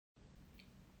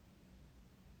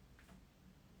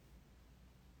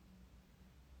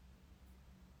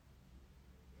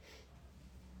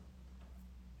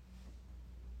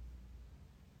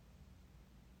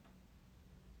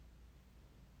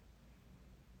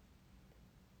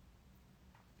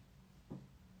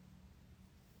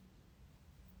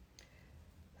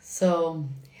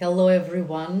Hello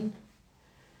everyone.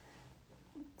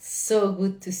 So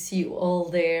good to see you all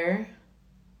there.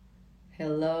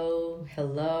 Hello.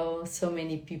 So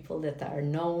many people that are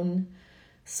known.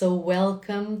 So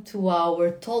welcome to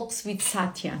our Talks with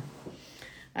Satya.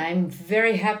 I'm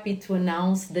very happy to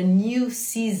announce the new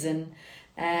season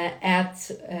at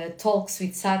Talks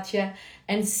with Satya,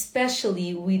 and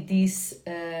especially with this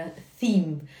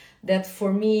theme that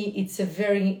for me it's a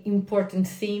very important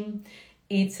theme.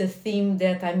 It's a theme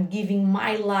that I'm giving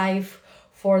my life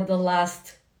for the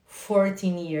last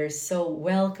 14 years. So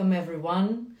welcome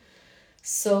everyone.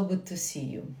 So good to see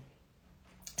you.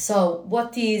 So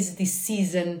what is this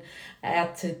season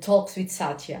at Talks with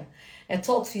Satya? At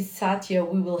Talks with Satya,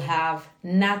 we will have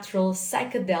natural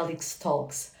psychedelics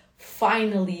talks.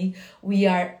 Finally, we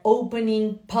are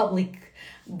opening public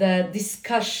the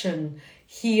discussion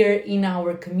here in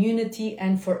our community,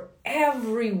 and for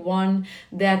everyone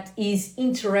that is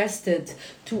interested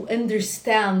to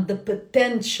understand the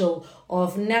potential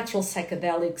of natural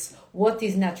psychedelics. What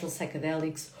is natural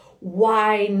psychedelics?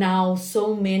 Why now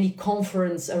so many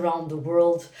conferences around the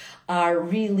world are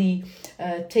really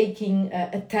taking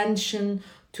attention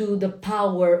to the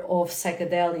power of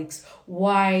psychedelics?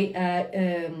 Why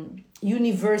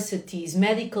universities,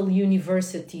 medical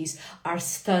universities are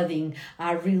studying,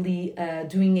 are really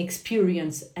doing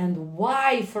experience, and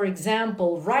why, for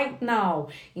example, right now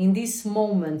in this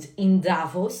moment in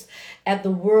Davos at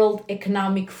the World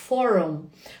Economic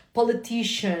Forum,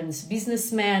 politicians,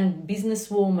 businessmen,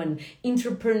 businesswomen,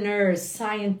 entrepreneurs,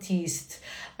 scientists,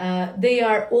 they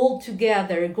are all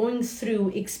together going through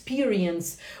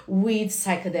experience with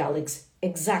psychedelics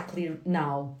exactly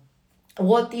now.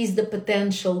 What is the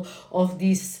potential of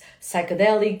these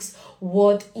psychedelics?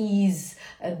 What is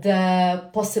the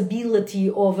possibility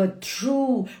of a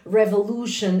true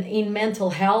revolution in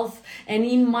mental health? And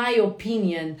in my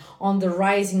opinion, on the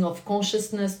rising of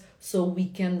consciousness, so we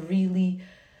can really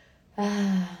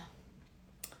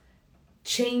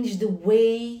change the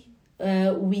way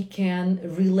we can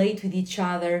relate with each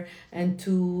other and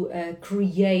to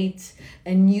create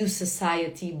a new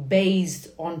society based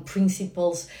on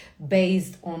principles,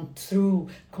 based on true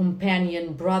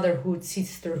companion, brotherhood,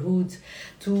 sisterhood,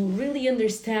 to really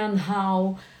understand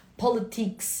how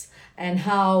politics and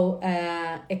how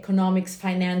economics,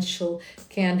 financial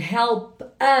can help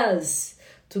us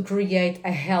to create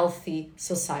a healthy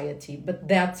society, but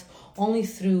that only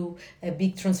through a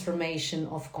big transformation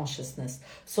of consciousness.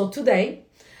 So today,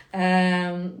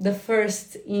 the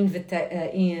first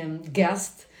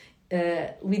guest,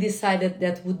 we decided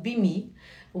that would be me,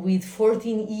 with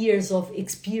 14 years of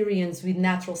experience with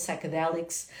natural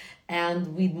psychedelics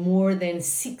and with more than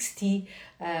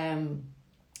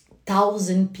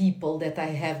 60,000 people that I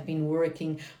have been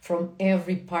working from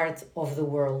every part of the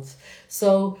world.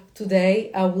 So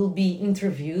today I will be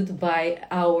interviewed by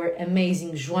our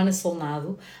amazing Joana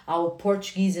Solnado, our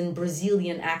Portuguese and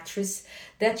Brazilian actress,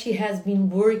 that she has been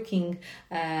working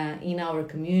in our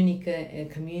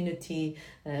community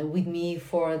with me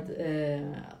for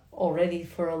already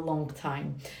for a long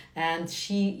time. And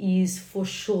she is for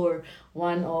sure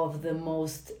one of the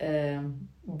most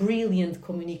brilliant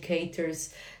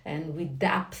communicators, and with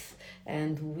depth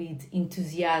and with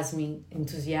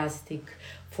enthusiastic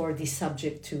for this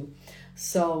subject too.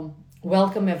 So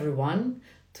welcome everyone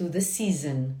to the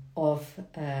season of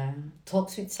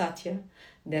Talks with Satya.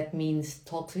 That means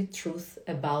Talks with Truth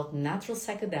about natural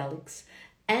psychedelics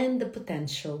and the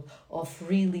potential of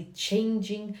really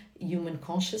changing human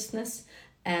consciousness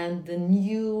and the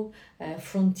new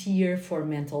frontier for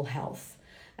mental health.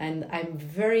 And I'm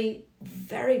very,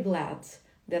 very glad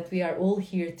that we are all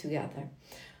here together.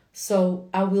 So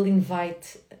I will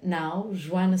invite now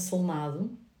Joana Solnado,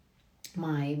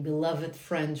 my beloved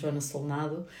friend Joana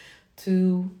Solnado,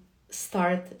 to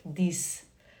start this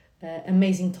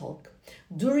amazing talk.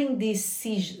 During this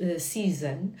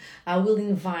season, I will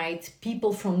invite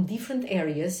people from different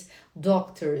areas,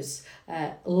 doctors,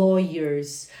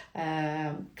 lawyers,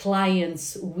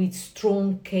 clients with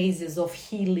strong cases of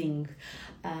healing,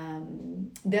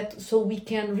 that so we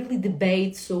can really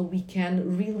debate, so we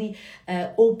can really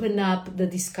open up the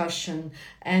discussion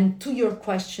and to your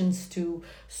questions too,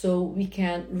 so we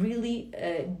can really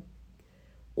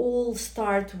all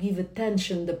start to give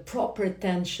attention, the proper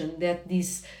attention that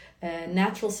these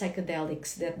natural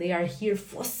psychedelics, that they are here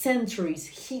for centuries,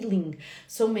 healing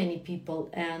so many people,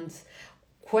 and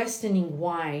questioning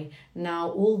why now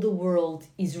all the world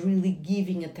is really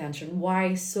giving attention,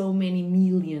 why so many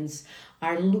millions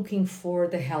are looking for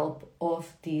the help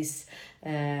of these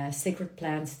sacred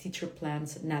plants, teacher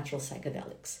plants, natural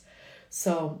psychedelics.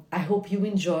 So I hope you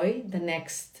enjoy the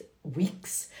next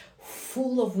weeks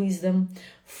full of wisdom,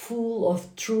 full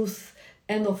of truth,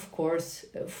 and of course,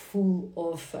 full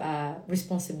of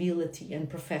responsibility and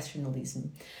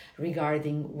professionalism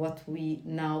regarding what we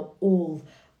now all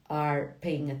are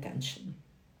paying attention.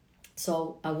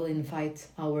 So I will invite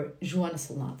our Joana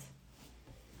Solnado.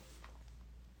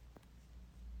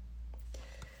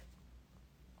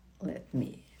 Let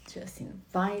me just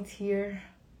invite here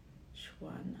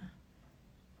Joana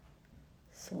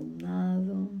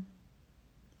Solnado,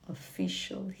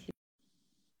 official here.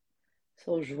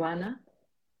 So, Joana.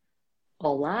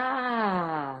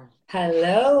 Olá!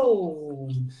 Hello!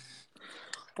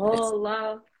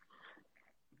 Olá!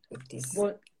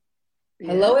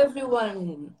 Hello,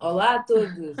 everyone! Olá a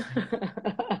todos!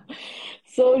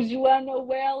 So, Joana,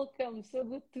 welcome. So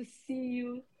good to see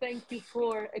you. Thank you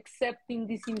for accepting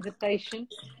this invitation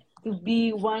to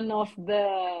be one of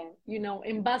the,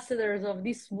 ambassadors of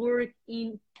this work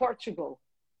in Portugal.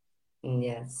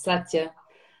 Yes, Satya,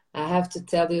 I have to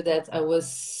tell you that I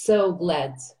was so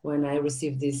glad when I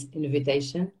received this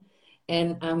invitation,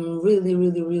 and I'm really,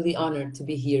 really, really honored to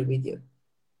be here with you.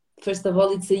 First of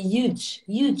all, it's a huge,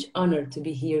 huge honor to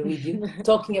be here with you,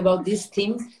 talking about this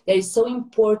theme that is so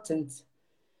important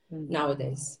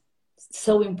nowadays.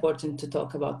 So important to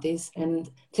talk about this, and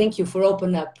thank you for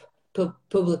opening up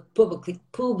public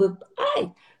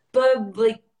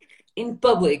in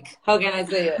public. How can I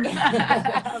say it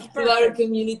to our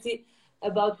community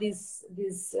about this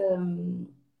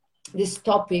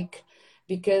topic,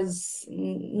 because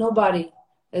nobody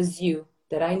as you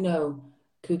that I know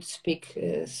could speak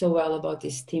so well about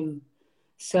this theme.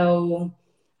 So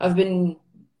I've been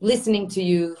listening to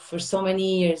you for so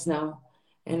many years now,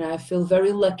 and I feel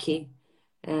very lucky,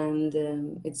 and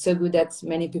it's so good that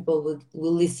many people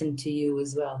will listen to you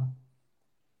as well.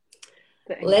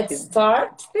 Let's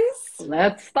start this.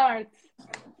 Let's start.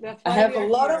 I have a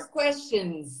lot of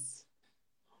questions.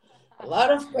 A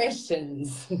lot of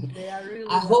questions. They are really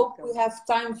I hope we have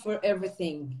time for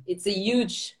everything. It's a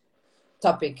huge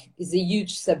topic. It's a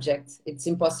huge subject. It's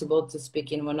impossible to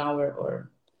speak in 1 hour,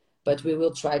 but we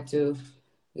will try to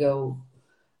go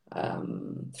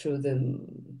through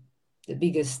the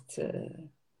biggest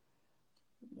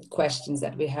questions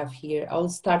that we have here. I'll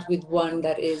start with one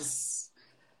that is,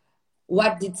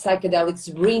 what did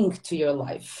psychedelics bring to your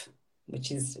life?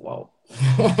 Which is, wow.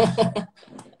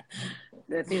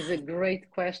 That is a great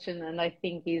question, and I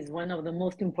think is one of the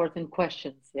most important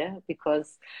questions,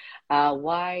 because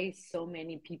why so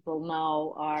many people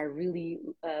now are really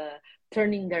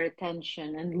turning their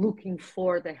attention and looking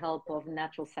for the help of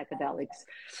natural psychedelics.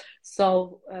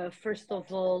 So first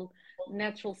of all,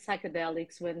 natural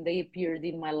psychedelics, when they appeared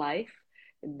in my life,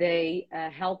 they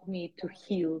helped me to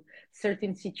heal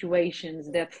certain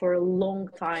situations that for a long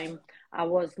time I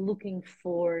was looking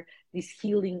for this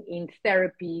healing in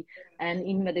therapy and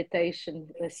in meditation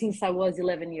since I was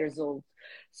 11 years old.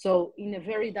 So in a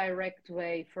very direct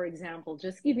way, for example,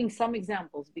 just giving some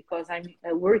examples, because I'm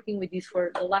working with this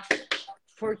for the last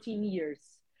 14 years.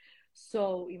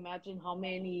 So imagine how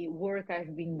many work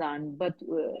I've been done, but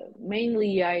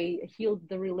mainly I healed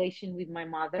the relation with my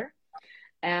mother,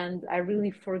 and I really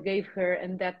forgave her,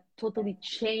 and that totally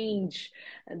changed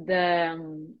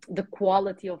the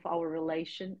quality of our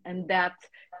relation, and that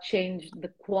changed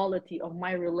the quality of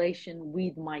my relation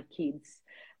with my kids.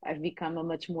 I've become a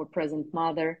much more present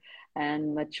mother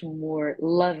and much more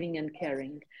loving and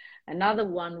caring. Another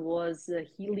one was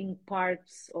healing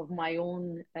parts of my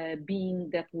own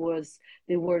being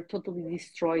they were totally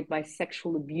destroyed by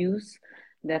sexual abuse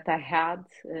that I had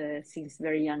since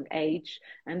very young age,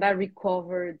 and I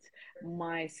recovered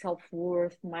my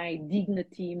self-worth, my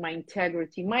dignity, my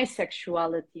integrity, my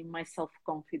sexuality, my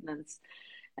self-confidence,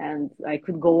 and I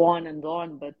could go on and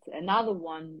on. But another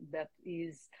one that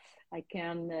is, I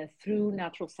can through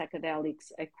natural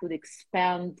psychedelics, I could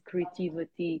expand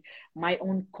creativity, my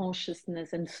own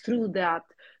consciousness, and through that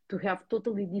to have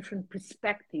totally different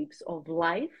perspectives of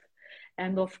life,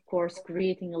 and of course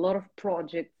creating a lot of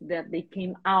projects that they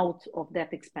came out of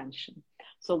that expansion.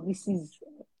 So this is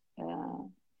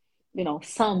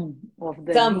some of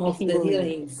the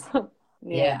healings.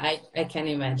 Yeah, I can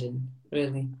imagine,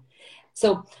 really.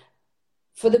 So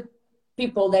for the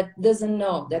people that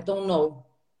don't know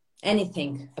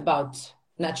anything about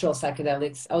natural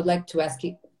psychedelics, I would like to ask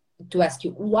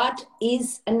you, what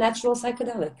is a natural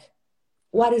psychedelic?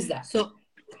 What is that?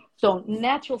 So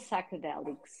natural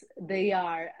psychedelics, they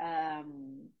are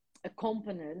a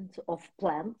component of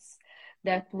plants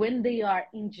that when they are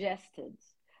ingested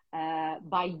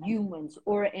by humans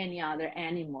or any other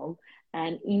animal,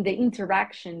 And in the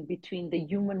interaction between the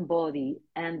human body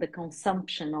and the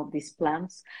consumption of these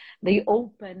plants, they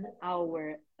open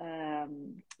our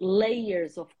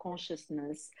layers of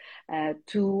consciousness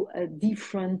to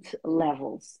different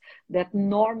levels that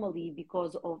normally,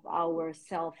 because of our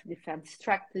self-defense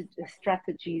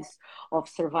strategies of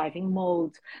surviving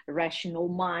mode, rational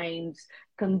minds,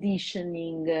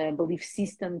 conditioning, belief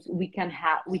systems, we can't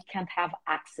have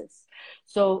access.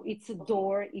 So it's a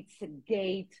door, it's a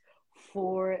gate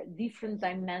for different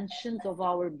dimensions of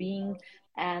our being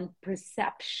and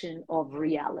perception of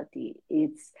reality.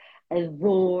 It's a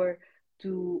door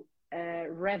to a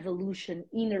revolution,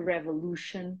 inner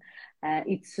revolution.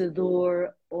 It's a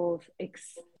door of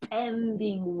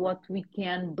expanding what we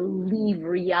can believe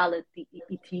reality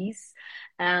it is.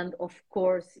 And of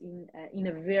course, in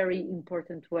a very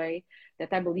important way,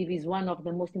 that I believe is one of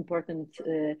the most important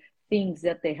things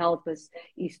that they help us,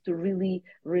 is to really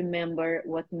remember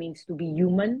what it means to be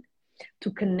human, to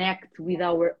connect with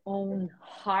our own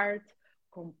heart,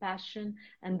 compassion,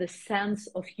 and the sense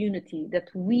of unity, that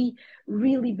we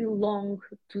really belong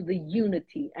to the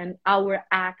unity, and our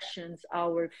actions,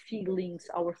 our feelings,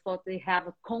 our thoughts, they have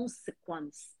a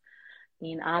consequence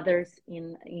in others,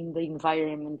 in the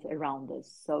environment around us.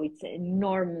 So it's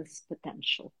enormous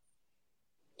potential.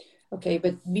 Okay,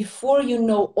 but before you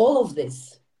know all of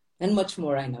this, and much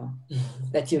more I know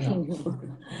that you know,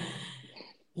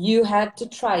 you had to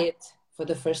try it for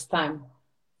the first time.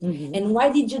 Mm-hmm. And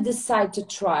why did you decide to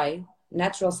try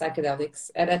natural psychedelics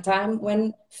at a time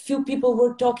when few people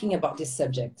were talking about this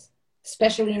subject,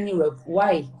 especially in Europe?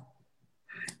 Why?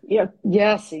 Yeah,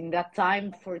 yes, in that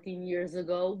time, 14 years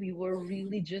ago, we were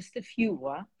really just a few,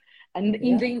 and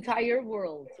in the entire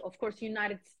world. Of course,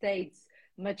 United States,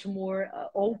 much more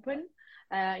open.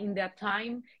 In that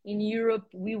time, in Europe,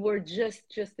 we were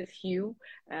just a few,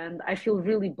 and I feel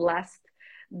really blessed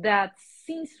that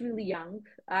since really young,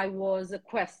 I was a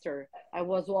quester. I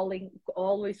was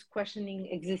always questioning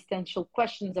existential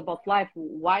questions about life.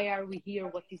 Why are we here?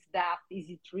 What is that? Is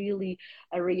it really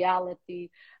a reality?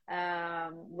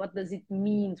 What does it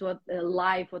mean? What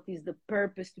life? What is the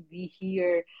purpose to be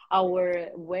here? Our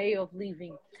way of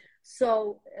living.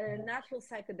 So natural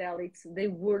psychedelics, they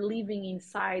were living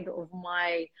inside of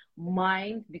my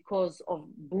mind because of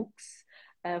books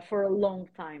for a long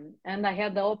time. And I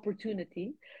had the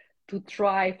opportunity to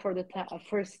try for the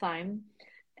first time,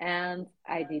 and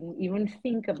I didn't even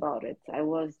think about it. I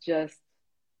was just,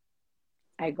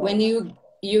 When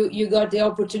you got the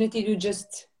opportunity, you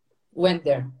just went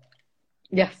there.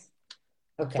 Yes.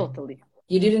 Okay. Totally.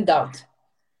 You didn't doubt.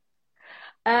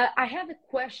 I had a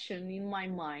question in my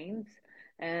mind,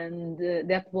 and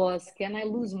that was, can I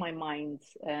lose my mind?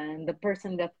 And the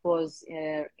person that was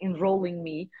enrolling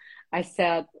me, I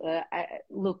said,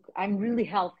 look, I'm really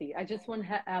healthy. I just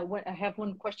I have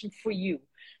one question for you.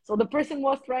 So the person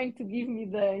was trying to give me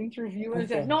the interview and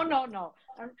said, no.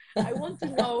 I want to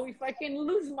know if I can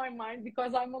lose my mind,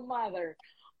 because I'm a mother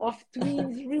of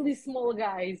twins, really small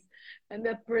guys. And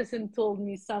that person told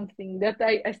me something that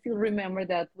I still remember,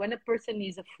 that when a person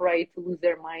is afraid to lose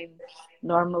their mind,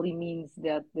 normally means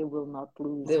that they will not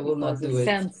lose. They will not do a it.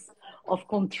 Sense of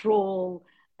control,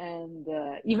 and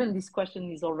even this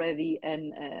question is already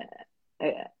an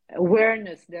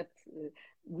awareness that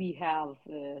we have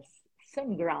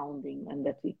some grounding and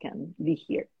that we can be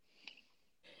here.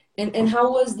 And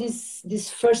how was this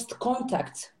first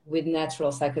contact with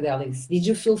natural psychedelics? Did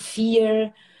you feel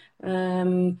fear?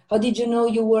 How did you know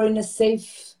you were in a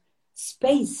safe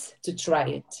space to try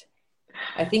it?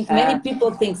 I think many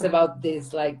people think about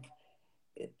this, like,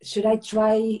 should I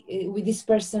try with this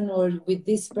person or with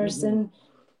this person?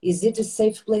 Mm-hmm. Is it a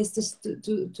safe place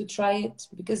to try it?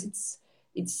 Because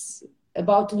it's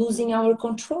about losing our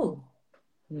control.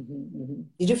 Mm-hmm, mm-hmm.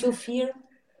 Did you feel fear?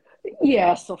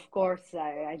 Yes, of course.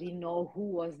 I didn't know who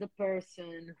was the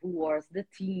person, who was the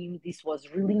team. This was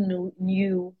really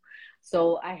new.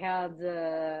 So I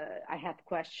had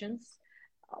questions.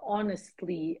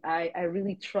 Honestly, I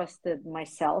really trusted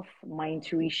myself, my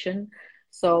intuition.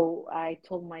 So I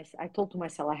told to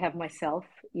myself, I have myself.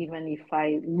 Even if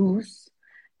I lose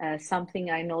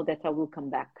something, I know that I will come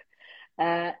back.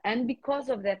 And because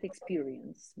of that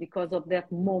experience, because of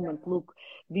that moment, look,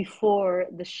 before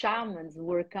the shamans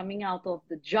were coming out of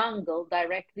the jungle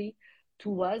directly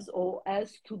to us, or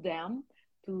us to them,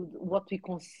 to what we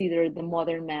consider the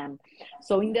modern man.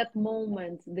 So in that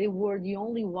moment, they were the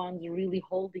only ones really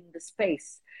holding the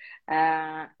space.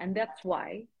 And that's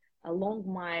why,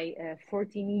 along my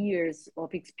 14 years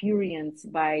of experience,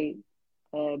 by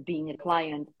being a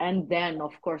client, and then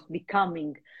of course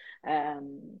becoming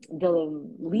the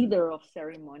leader of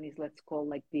ceremonies, let's call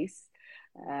like this.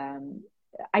 um,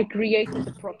 I created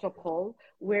a protocol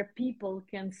where people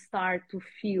can start to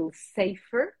feel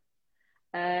safer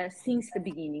since the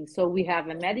beginning. So we have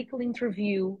a medical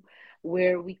interview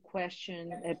where we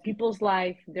question people's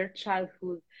life, their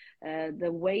childhood,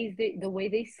 the way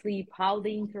they sleep, how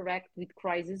they interact with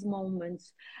crisis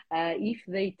moments, if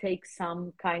they take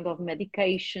some kind of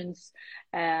medications,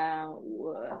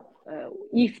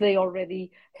 if they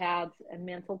already had a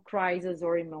mental crisis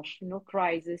or emotional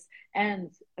crisis, and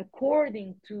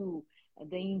according to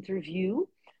the interview,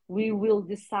 we will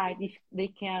decide if they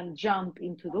can jump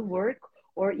into the work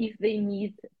or if they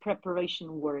need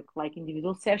preparation work like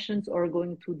individual sessions or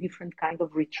going to different kind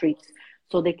of retreats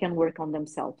so they can work on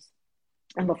themselves.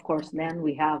 And of course then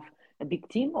we have a big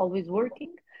team always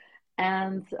working,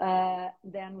 and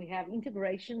then we have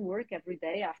integration work every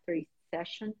day after each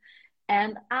session,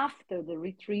 and after the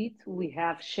retreat we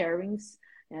have sharings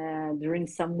during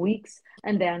some weeks,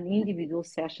 and then individual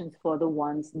sessions for the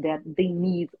ones that they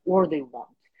need or they want.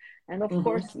 And of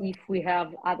course, if we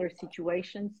have other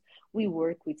situations, we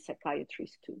work with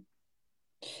psychiatrists too.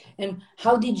 And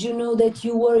how did you know that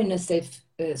you were in a safe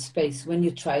space when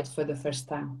you tried for the first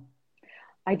time?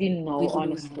 I didn't know,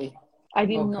 honestly. I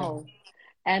didn't Okay. know.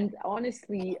 And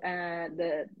honestly,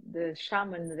 the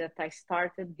shaman that I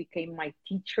started became my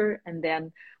teacher, and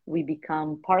then we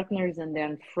become partners, and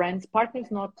then friends. Partners,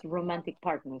 not romantic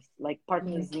partners, like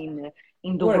partners in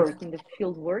the Work. work, in the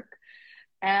field work.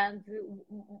 And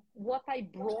what I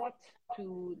brought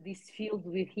to this field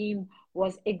with him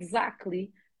was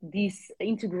exactly this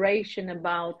integration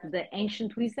about the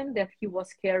ancient wisdom that he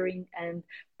was carrying and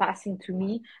passing to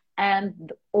me,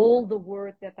 and all the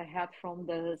work that I had from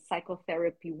the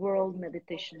psychotherapy world,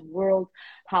 meditation world,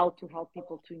 how to help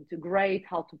people to integrate,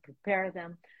 how to prepare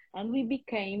them. And we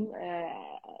became,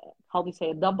 how do you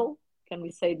say, a double? Can we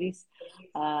say this?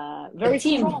 Very A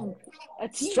team. strong. A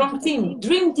team. Strong A team. team.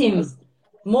 Dream team.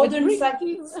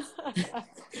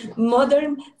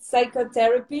 Modern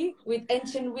psychotherapy with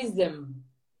ancient wisdom.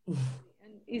 And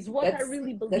is what I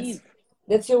really believe.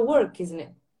 That's your work, isn't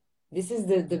it? This is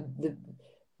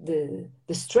the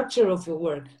structure of your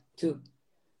work, to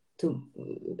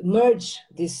merge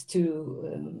these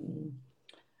two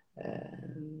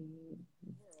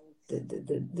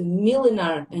the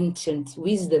millennial ancient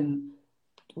wisdom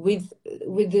with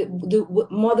the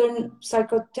modern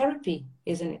psychotherapy,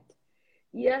 isn't it?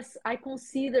 Yes, I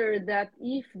consider that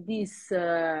if this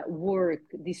work,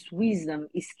 this wisdom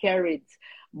is carried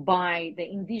by the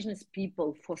indigenous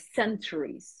people for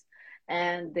centuries,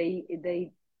 and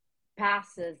they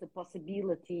passes the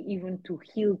possibility even to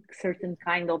heal certain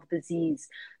kind of disease,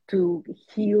 to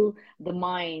heal the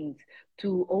mind,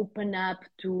 to open up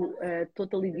to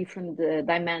totally different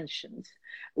dimensions.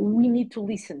 We need to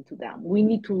listen to them. We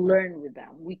need to learn with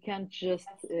them. We can't just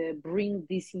bring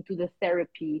this into the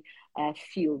therapy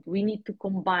field. We need to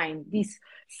combine these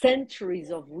centuries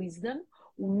of wisdom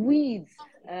with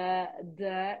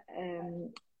the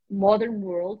modern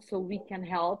world so we can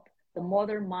help the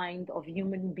modern mind of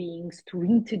human beings to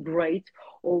integrate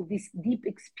all this deep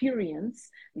experience,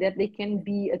 that they can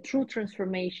be a true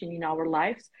transformation in our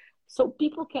lives, so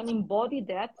people can embody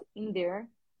that in their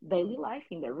daily life,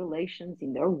 in their relations,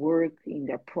 in their work, in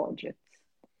their projects.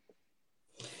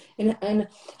 And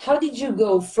how did you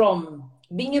go from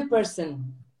being a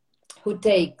person who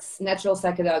takes natural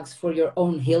psychedelics for your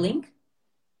own healing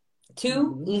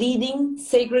to leading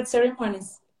sacred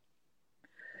ceremonies?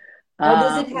 How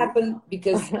does it happen?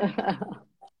 Because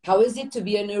how is it to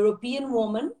be an European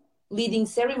woman leading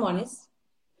ceremonies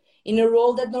in a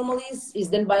role that normally is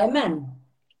done by a man?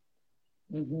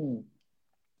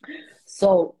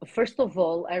 So, first of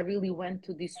all, I really went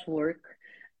to this work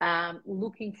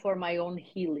looking for my own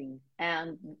healing.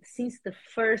 And since the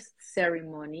first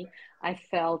ceremony, I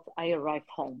felt I arrived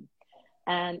home.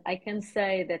 And I can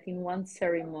say that in one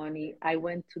ceremony, I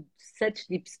went to such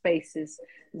deep spaces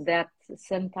that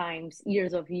sometimes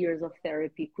years of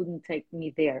therapy couldn't take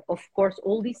me there. Of course,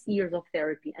 all these years of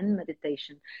therapy and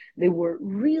meditation, they were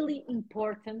really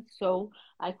important. So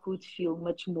I could feel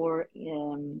much more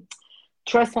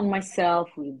trust on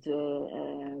myself, with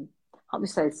how do you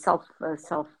say, self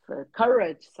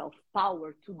courage, self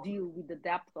power to deal with the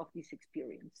depth of this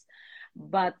experience.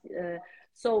 But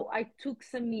so I took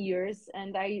some years,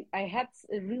 and I had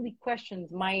really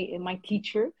questions. My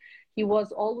teacher, he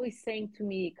was always saying to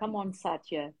me, "Come on,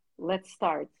 Satya, let's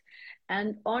start."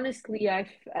 And honestly,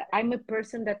 I'm a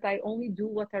person that I only do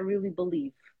what I really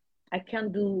believe. I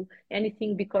can't do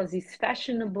anything because it's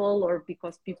fashionable or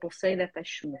because people say that I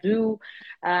should do.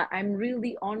 I'm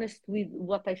really honest with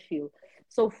what I feel.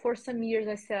 So for some years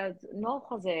I said, no,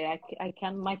 Jose, I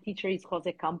can. My teacher is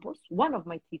Jose Campos, one of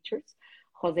my teachers,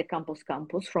 Jose Campos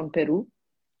from Peru,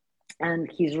 and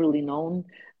he's really known.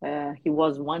 He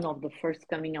was one of the first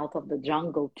coming out of the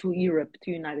jungle to Europe,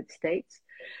 to United States.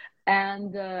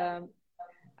 And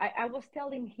I was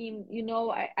telling him,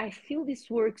 I feel this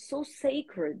work so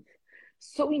sacred,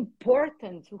 so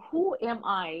important. Who am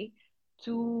I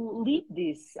to lead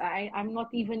this? I'm not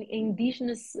even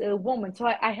indigenous woman. So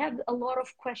I had a lot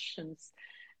of questions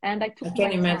and I I took can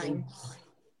my imagine. time.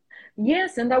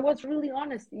 Yes, and I was really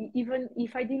honest. Even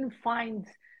if I didn't find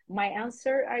my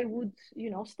answer, I would,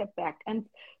 step back. And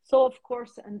so, of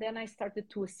course, and then I started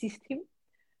to assist him,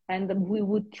 and we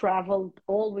would travel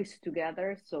always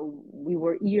together. So we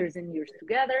were years and years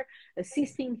together,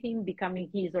 assisting him, becoming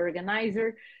his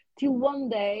organizer, till one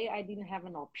day I didn't have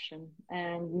an option.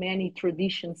 And many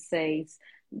traditions says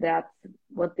that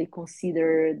what they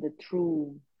consider the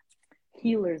true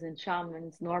healers and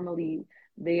shamans, normally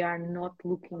they are not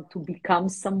looking to become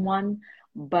someone,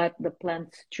 but the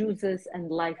plant chooses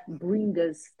and life brings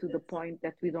us to the point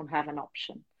that we don't have an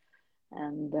option.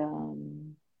 And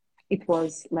it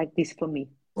was like this for me.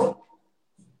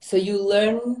 So you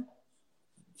learn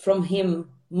from him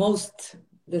most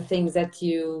the things that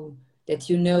you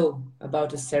know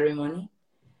about a ceremony,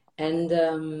 and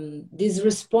this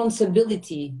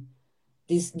responsibility,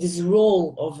 this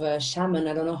role of a shaman.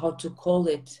 I don't know how to call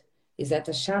it. Is that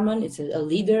a shaman? It's a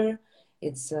leader.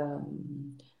 It's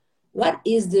what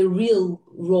is the real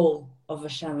role of a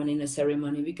shaman in a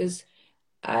ceremony? Because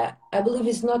I believe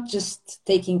it's not just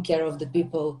taking care of the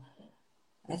people.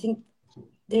 I think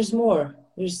there's more.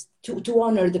 There's to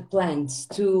honor the plants.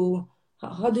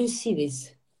 How do you see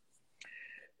this?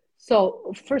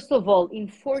 So, first of all, in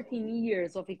 14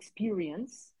 years of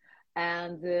experience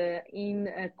and in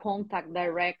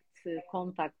direct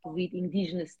contact with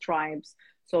indigenous tribes.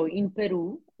 So, in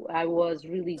Peru, I was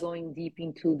really going deep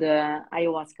into the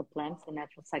ayahuasca plants, the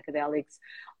natural psychedelics.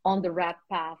 On the rat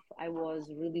path, I was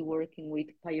really working with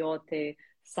peyote,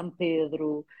 San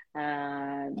Pedro,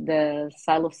 the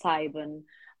psilocybin.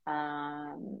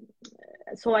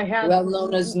 So I had Well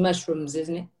known as mushrooms,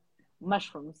 isn't it?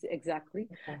 mushrooms, exactly.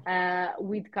 Okay.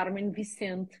 With Carmen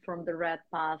Vicente from the Red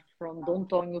Path, from Don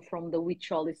Tonio from the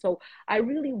Huicholi. So I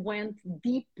really went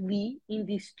deeply in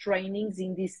these trainings.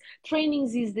 In these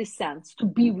trainings is the sense to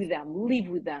be with them, live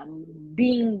with them,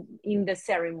 being in the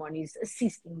ceremonies,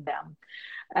 assisting them.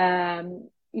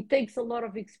 It takes a lot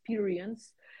of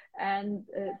experience and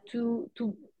to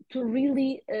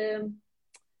really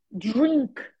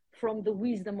drink from the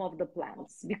wisdom of the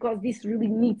plants, because this really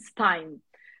needs time,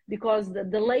 because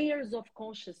the layers of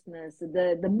consciousness,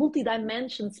 the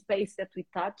multi-dimension space that we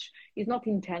touch is not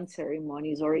in 10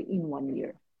 ceremonies or in 1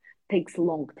 year. It takes a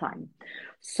long time.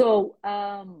 So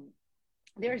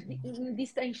there's in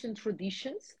these ancient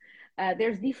traditions,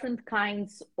 there's different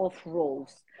kinds of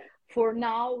roles. For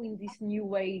now, in this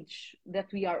new age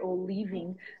that we are all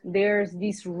living, there's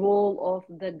this role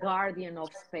of the guardian of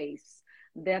space.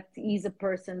 That is a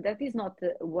person that is not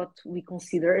what we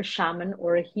consider a shaman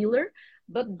or a healer,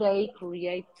 but they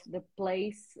create the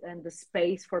place and the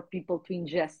space for people to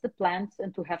ingest the plants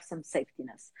and to have some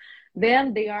safetiness.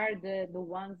 Then they are the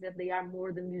ones that they are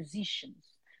more the musicians,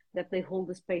 that they hold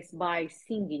the space by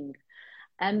singing.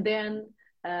 And then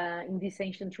in these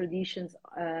ancient traditions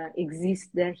exist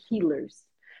the healers.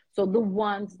 So the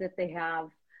ones that they have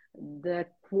the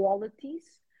qualities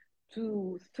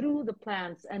to, through the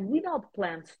plants and without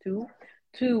plants too,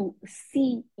 to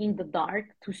see in the dark,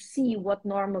 to see what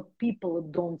normal people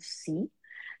don't see,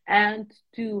 and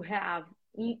to have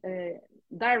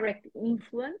direct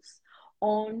influence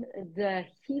on the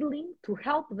healing, to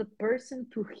help the person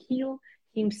to heal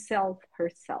himself,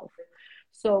 herself.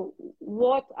 So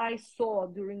what I saw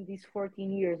during these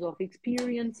 14 years of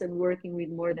experience and working with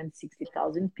more than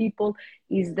 60,000 people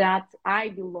is that I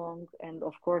belong, and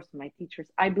of course my teachers,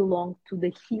 I belong to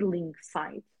the healing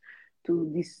side, to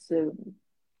these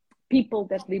people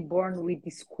that they born with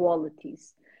these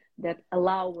qualities that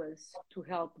allow us to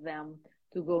help them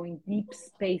to go in deep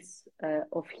space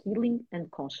of healing and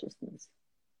consciousness.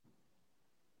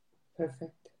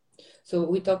 Perfect. So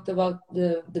we talked about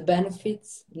the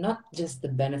benefits, not just the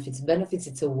benefits. Benefits,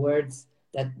 it's a word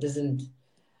that doesn't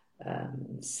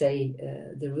say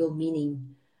the real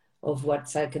meaning of what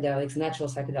psychedelics, natural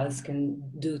psychedelics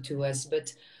can do to us.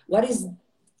 But what is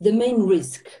the main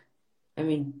risk? I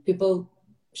mean, people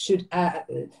should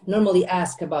normally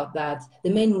ask about that. The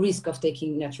main risk of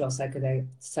taking natural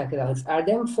psychedelics, are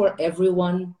them for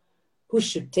everyone? who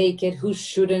should take it, who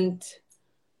shouldn't?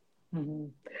 Mm-hmm.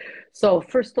 So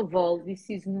first of all, this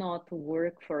is not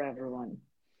work for everyone.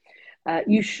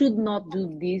 You should not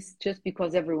do this just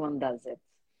because everyone does it.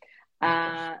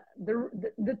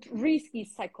 The risk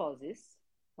is psychosis,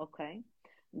 okay?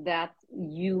 That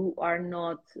you are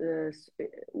not,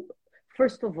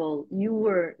 first of all, you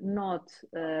were not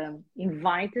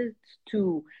invited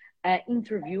to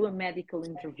interview, a medical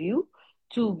interview,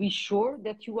 to be sure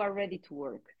that you are ready to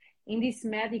work. In this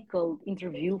medical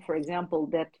interview, for example,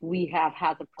 that we have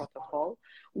had a protocol,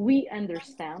 we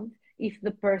understand if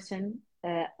the person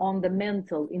on the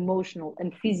mental, emotional,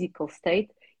 and physical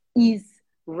state is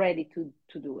ready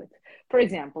to do it. For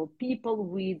example, people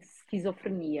with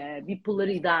schizophrenia,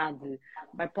 bipolaridade,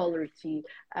 bipolarity,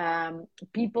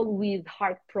 people with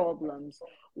heart problems,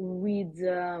 with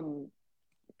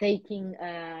taking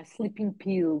sleeping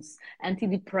pills,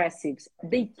 antidepressives,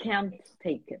 they can't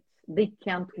take it. They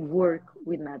can't work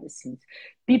with medicines.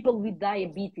 People with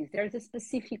diabetes, there's a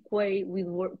specific way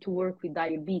to work with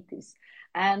diabetes,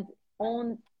 and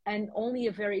only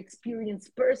a very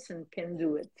experienced person can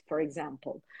do it. For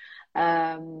example,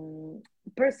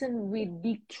 person with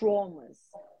big traumas,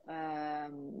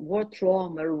 war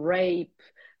trauma, rape,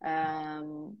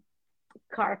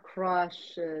 car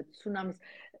crash, tsunamis,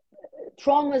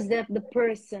 traumas that the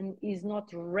person is not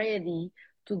ready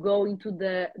to go into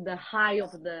the high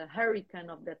of the hurricane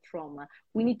of that trauma.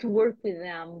 We need to work with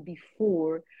them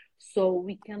before, so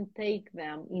we can take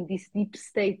them in these deep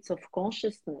states of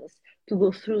consciousness to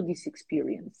go through this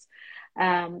experience.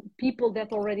 People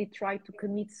that already try to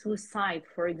commit suicide,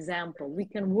 for example, we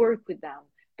can work with them,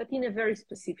 but in a very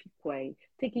specific way,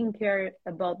 taking care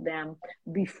about them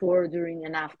before, during,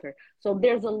 and after. So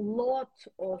there's a lot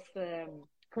of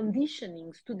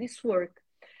conditionings to this work,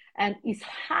 and it's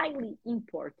highly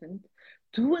important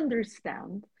to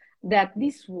understand that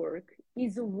this work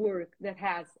is a work that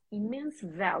has immense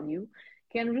value,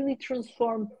 can really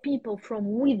transform people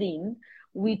from within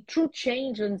with true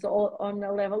changes on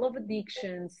a level of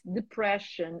addictions,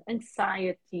 depression,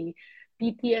 anxiety,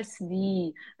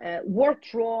 PTSD, war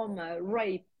trauma,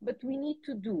 rape, but we need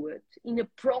to do it in a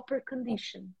proper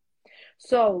condition.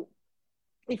 So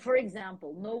if, for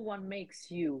example, no one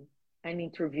makes you an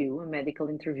interview, a medical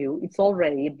interview, it's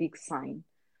already a big sign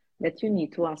that you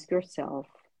need to ask yourself,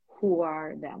 who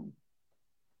are them?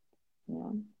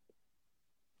 Yeah.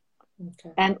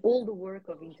 Okay. And all the work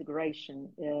of integration,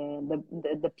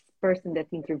 the person that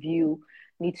interview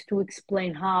needs to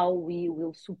explain how we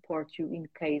will support you in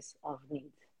case of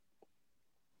need.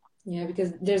 Yeah,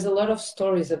 because there's a lot of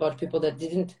stories about people that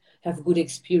didn't have good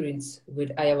experience with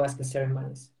ayahuasca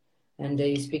ceremonies. And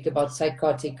they speak about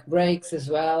psychotic breaks as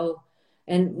well.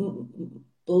 And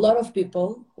a lot of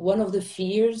people, one of the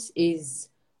fears is,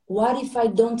 what if I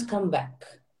don't come back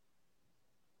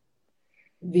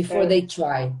before they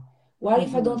try? What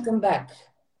if I don't come back?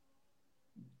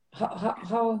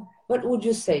 What would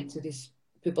you say to these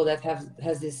people that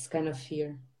has this kind of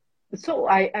fear? So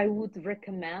I would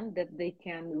recommend that they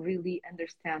can really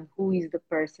understand who is the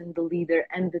person, the leader,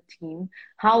 and the team.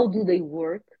 How do they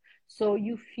work? So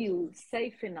you feel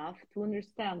safe enough to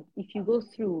understand if you go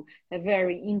through a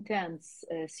very intense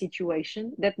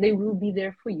situation, that they will be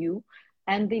there for you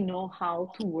and they know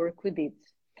how to work with it.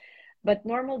 But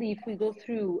normally, if we go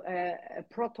through a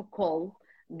protocol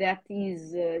that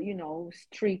is,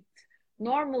 strict,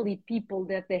 normally people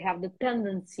that they have the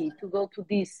tendency to go to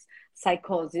this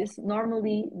psychosis,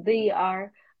 normally they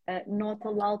are not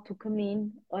allowed to come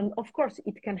in. And of course,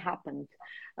 it can happen.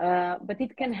 But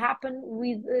it can happen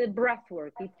with breath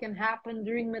work. It can happen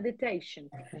during meditation.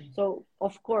 So,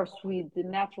 of course, with the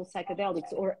natural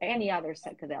psychedelics or any other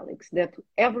psychedelics that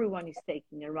everyone is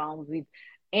taking around with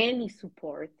any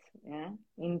support,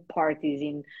 in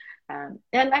parties,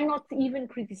 and I'm not even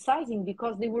criticizing,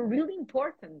 because they were really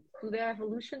important to the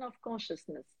evolution of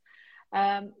consciousness.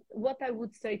 What I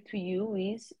would say to you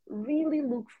is really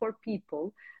look for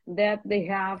people that they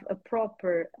have a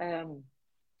proper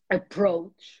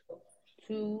approach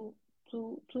to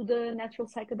the natural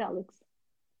psychedelics.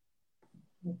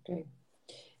 Okay.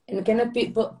 And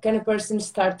can a person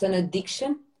start an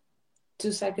addiction to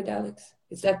psychedelics?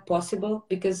 Is that possible?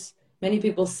 Because many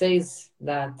people say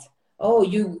that, oh,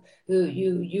 you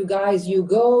guys, you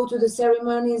go to the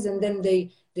ceremonies and then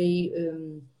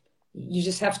you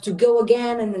just have to go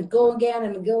again and then go again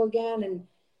and go again and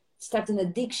start an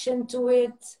addiction to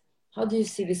it. How do you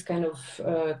see this kind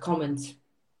of comments?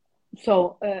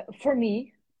 So for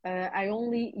me, I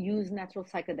only use natural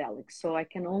psychedelics, so I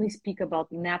can only speak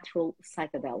about natural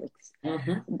psychedelics.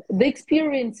 The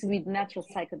experience with natural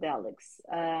psychedelics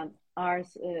are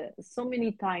so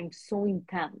many times so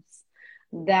intense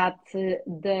that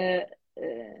the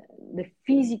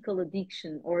physical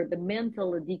addiction or the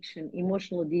mental addiction,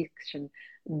 emotional addiction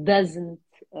doesn't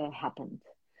happen.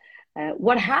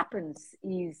 What happens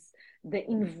is the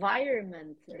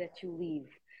environment that you live,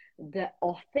 the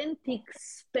authentic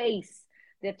space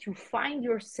that you find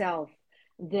yourself,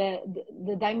 the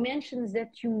dimensions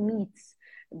that you meet,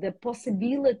 the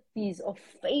possibilities of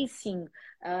facing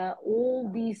all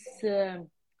these,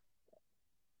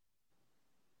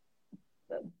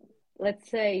 let's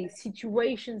say,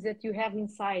 situations that you have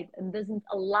inside and doesn't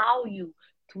allow you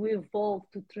to evolve,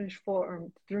 to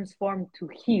transform, to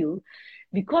heal,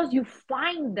 because you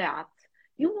find that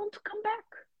you want to come back.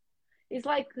 It's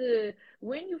like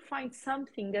when you find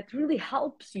something that really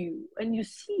helps you and you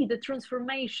see the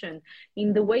transformation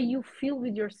in the way you feel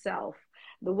with yourself,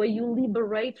 the way you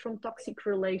liberate from toxic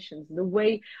relations, the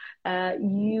way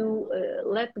you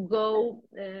let go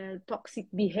toxic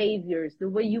behaviors, the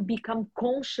way you become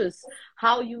conscious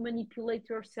how you manipulate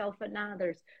yourself and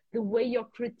others, the way your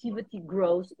creativity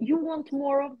grows, you want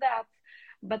more of that.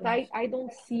 But I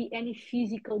don't see any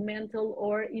physical, mental,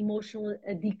 or emotional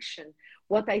addiction.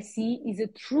 What I see is a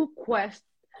true quest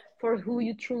for who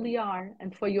you truly are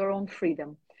and for your own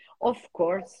freedom. Of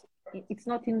course, it's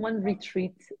not in one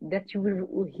retreat that you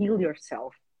will heal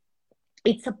yourself.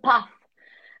 It's a path.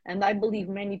 And I believe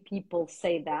many people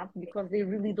say that because they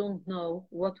really don't know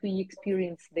what we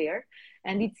experience there.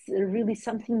 And it's really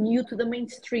something new to the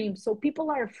mainstream. So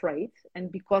people are afraid.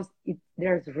 And because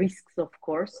there's risks, of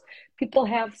course, people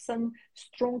have some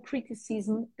strong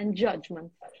criticism and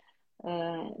judgment.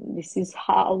 This is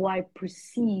how I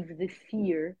perceive the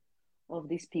fear of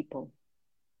these people.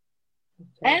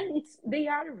 Okay. And they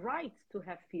are right to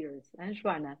have fears, and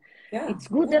Joana. Yeah, it's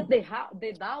good that they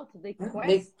doubt, they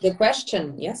question. They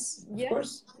question, yes, of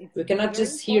course. We cannot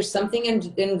just hear something and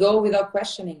then go without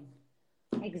questioning.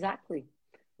 Exactly.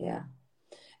 Yeah.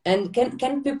 And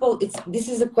can people, this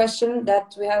is a question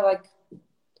that we have like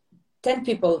 10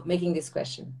 people making this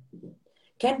question.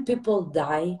 Can people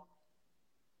die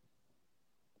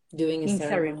doing in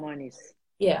ceremonies?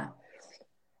 Yeah.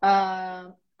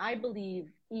 I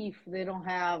believe if they don't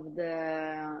have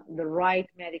the right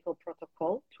medical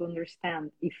protocol to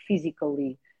understand if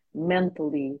physically,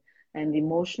 mentally, and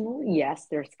emotionally, yes,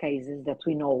 there's cases that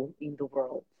we know in the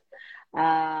world.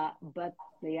 But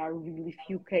they are really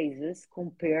few cases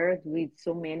compared with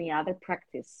so many other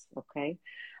practices, okay?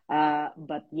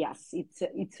 But yes,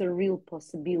 it's a real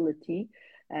possibility.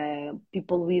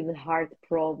 People with heart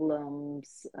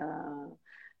problems,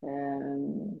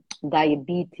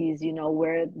 diabetes,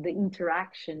 where the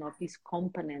interaction of these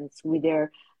components with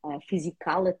their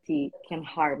physicality can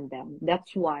harm them.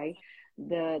 That's why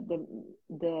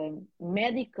the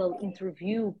medical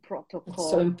interview protocol is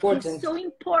so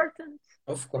important.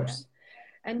 Of course.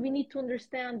 And we need to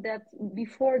understand that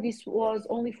before this was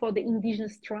only for the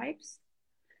indigenous tribes.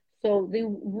 So they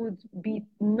would be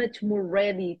much more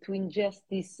ready to ingest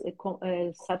these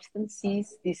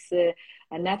substances, these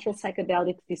natural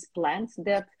psychedelics, these plants,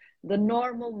 that the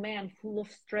normal man full of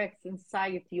stress,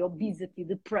 anxiety, obesity,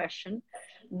 depression,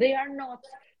 they are not.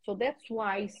 So that's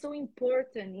why it's so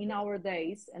important in our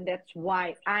days, and that's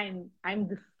why I'm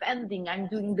defending, I'm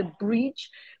doing the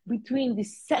bridge between the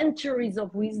centuries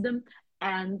of wisdom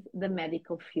and the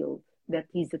medical field. That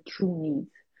is a true need.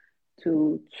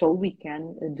 So we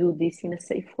can do this in a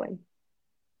safe way.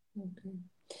 Okay.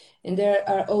 And there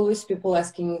are always people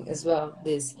asking as well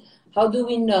this: how do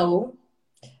we know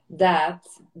that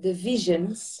the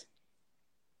visions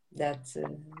that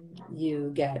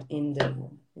you get in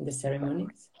the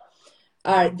ceremonies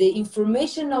are the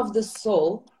information of the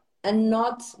soul and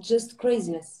not just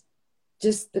craziness,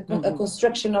 just a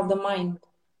construction of the mind?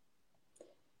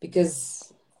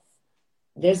 Because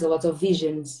there's a lot of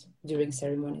visions during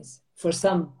ceremonies for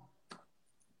some.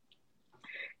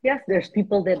 Yes, there's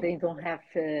people that they don't have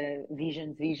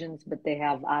visions, but they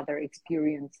have other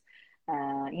experience,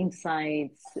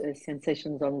 insights,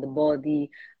 sensations on the body,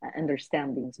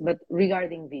 understandings. But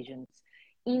regarding visions,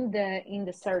 in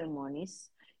the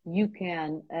ceremonies, you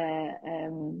can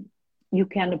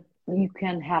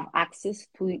have access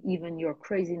to even your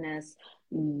craziness,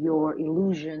 your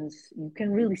illusions. You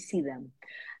can really see them,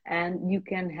 and you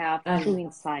can have true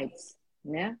insights.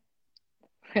 Yeah,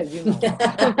 as you know.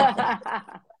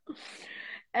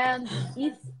 And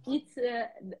it's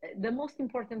the most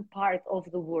important part of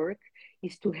the work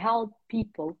is to help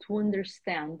people to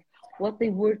understand what they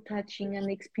were touching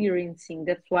and experiencing.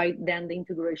 That's why then the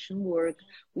integration work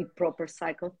with proper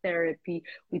psychotherapy,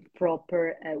 with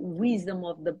proper wisdom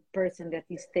of the person that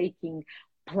is taking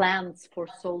plans for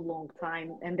so long time,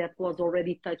 and that was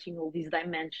already touching all these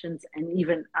dimensions and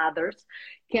even others,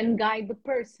 can guide the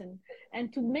person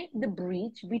and to make the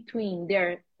bridge between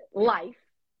their life,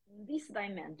 this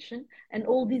dimension, and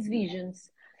all these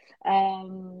visions.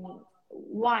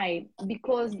 Why?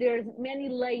 Because there's many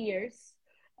layers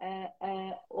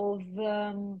of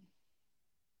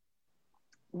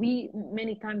we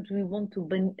many times we want to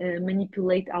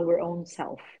manipulate our own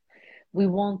self. We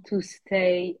want to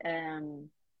stay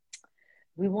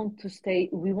we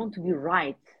want to be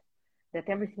right, that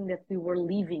everything that we were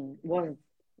living was,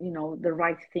 you know, the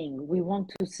right thing. We want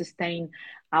to sustain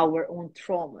our own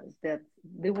traumas, that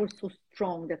they were so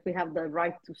strong that we have the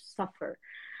right to suffer.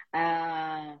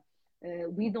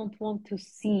 We don't want to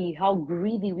see how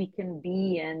greedy we can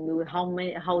be, and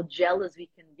how jealous we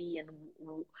can be, and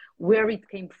where it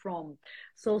came from.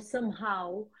 So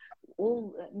somehow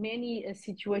all many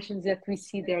situations that we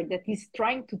see there, that is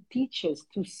trying to teach us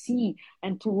to see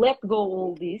and to let go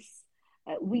all this,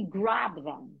 we grab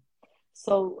them.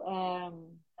 So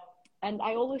and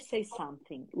I always say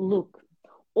something: look,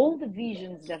 all the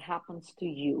visions that happens to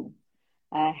you,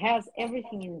 has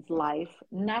everything in his life,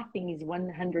 nothing is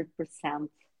 100%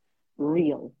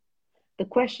 real. The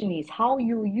question is how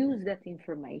you use that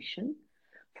information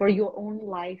for your own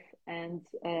life and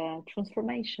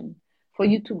transformation, for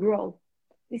you to grow.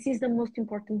 This is the most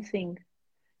important thing.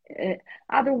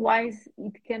 Otherwise,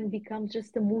 it can become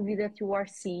just a movie that you are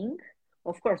seeing,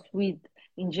 of course, with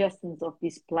ingestions of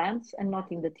these plants and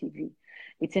not in the TV.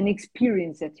 It's an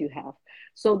experience that you have.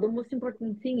 So the most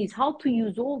important thing is how to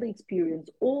use all the experience,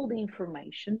 all the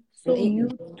information, so you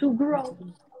to grow.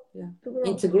 Yeah. To grow.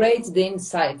 Integrate the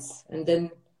insights, and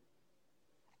then,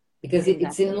 because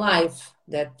it's in life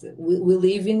that we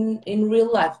live in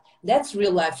real life. That's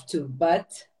real life too,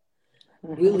 but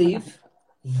we live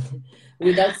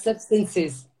without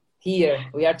substances. Here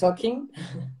we are talking.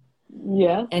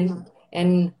 Yeah.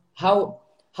 And how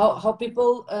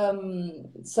people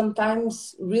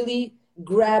sometimes really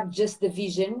grab just the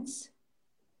visions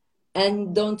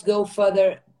and don't go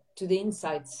further to the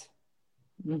insights.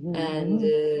 And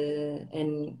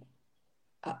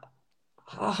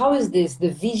how is this, the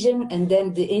vision and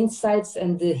then the insights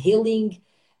and the healing?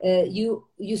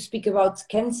 You speak about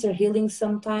cancer healing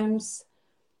sometimes.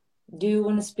 Do you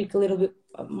want to speak a little bit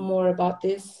more about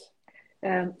this?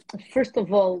 First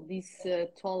of all, this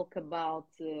talk about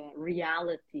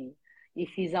reality.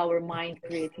 If is our mind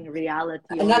creating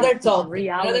reality? Another talk.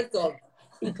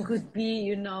 It could be,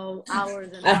 you know,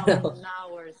 hours and hours and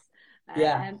hours.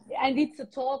 Yeah. And it's a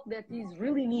talk that is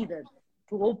really needed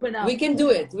to open up. We can do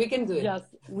it. Yes,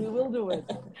 we will do it.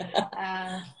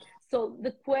 So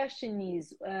the question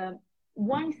is,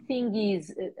 one thing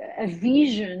is a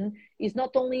vision is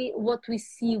not only what we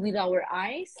see with our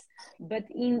eyes, but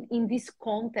in this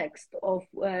context of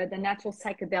the natural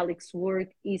psychedelics work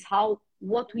is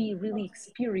what we really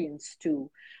experience too.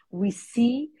 We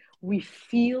see, we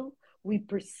feel, we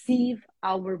perceive,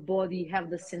 our body have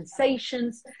the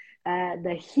sensations,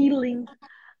 the healing,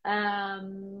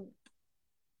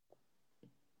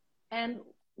 and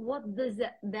what does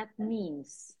that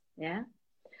means? Yeah.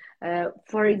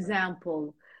 For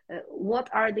example, what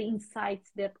are the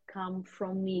insights that come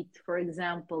from it? For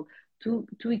example, to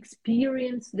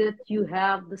experience that you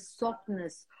have the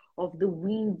softness of the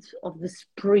wind of the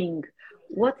spring.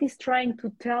 What is trying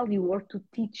to tell you or to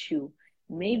teach you?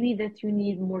 Maybe that you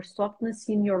need more softness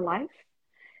in your life.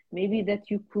 Maybe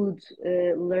that you could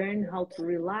learn how to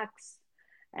relax,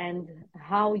 and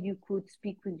how you could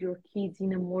speak with your kids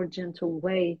in a more gentle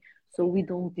way, so we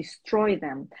don't destroy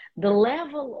them. The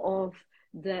level of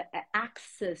the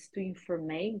access to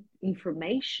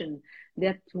information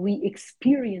that we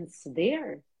experience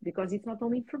there, because it's not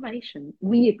only information,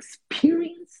 we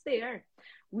experience there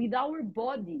with our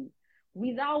body,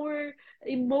 with our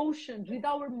emotions, with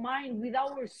our mind, with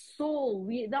our soul,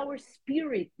 with our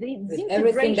spirit, with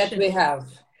everything that we have.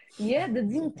 Yeah, the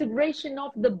disintegration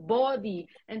of the body,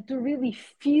 and to really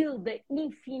feel the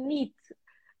infinite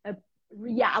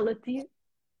reality is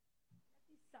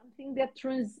something that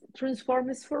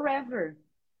transforms forever.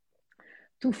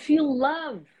 To feel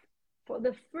love for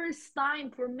the first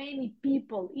time for many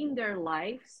people in their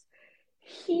lives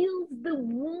heals the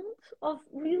wound of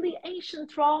really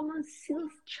ancient traumas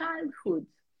since childhood.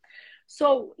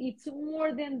 So it's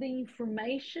more than the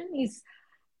information, it's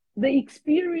the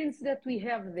experience that we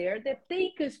have there that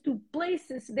take us to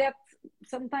places that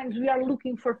sometimes we are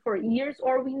looking for years,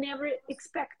 or we never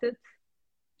expected.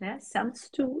 Yeah, sense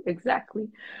too, exactly.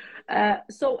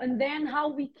 So, and then how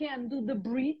we can do the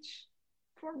bridge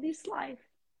for this life,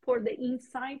 for the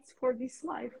insights for this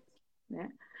life. Yeah?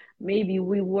 Maybe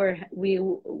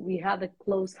we had a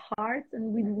closed heart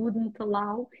and we wouldn't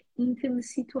allow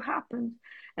intimacy to happen,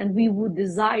 and we would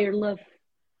desire love,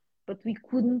 but we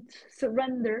couldn't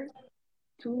surrender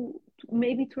to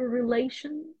maybe to a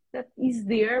relation that is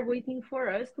there waiting for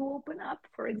us to open up,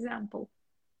 for example.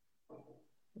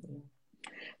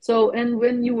 So, and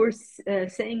when you were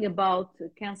saying about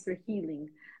cancer healing,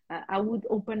 I would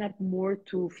open up more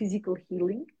to physical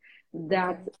healing.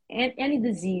 That any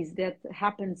disease that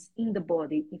happens in the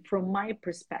body, from my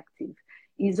perspective,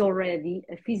 is already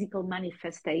a physical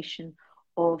manifestation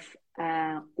of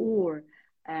or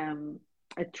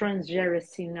a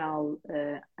transgenerational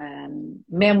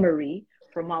memory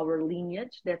from our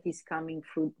lineage that is coming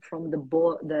from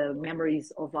the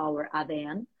memories of our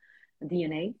ADN,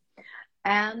 DNA,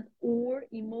 and or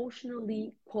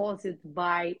emotionally caused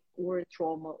by or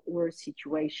trauma or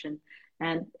situation,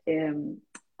 and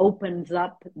opens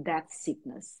up that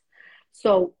sickness.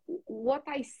 So what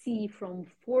I see from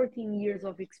 14 years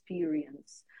of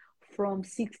experience, from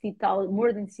 60,000,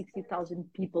 more than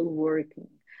 60,000 people working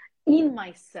in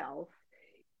myself,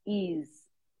 is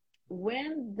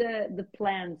when the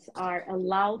plants are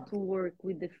allowed to work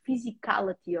with the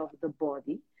physicality of the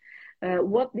body,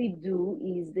 what they do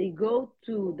is they go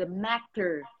to the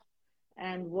matter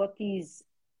and what is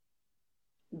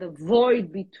the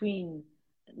void between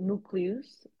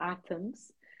nucleus,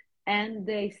 atoms, and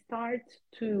they start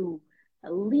to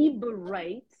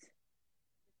liberate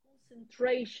the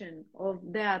concentration of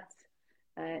that.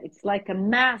 It's like a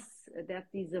mass that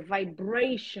is a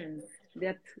vibration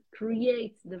that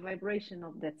creates the vibration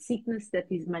of that sickness that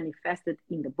is manifested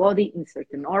in the body, in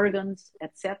certain organs,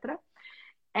 etc.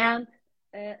 And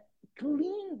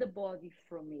clean the body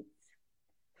from it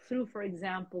through, for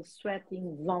example,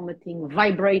 sweating, vomiting,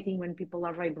 vibrating when people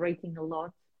are vibrating a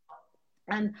lot.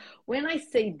 And when I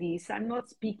say this, I'm not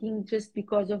speaking just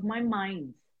because of my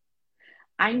mind.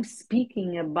 I'm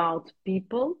speaking about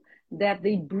people that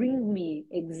they bring me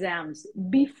exams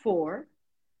before,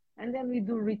 and then we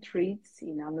do retreats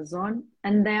in Amazon,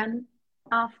 and then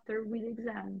after with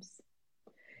exams.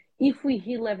 If we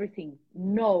heal everything,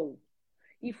 no.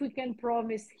 If we can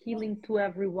promise healing to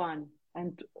everyone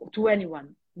and to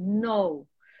anyone, no.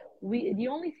 The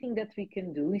only thing that we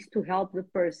can do is to help the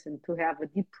person to have a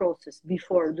deep process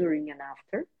before, during, and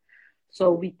after,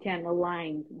 so we can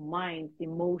align mind,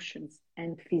 emotions,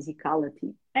 and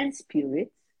physicality and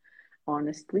spirits,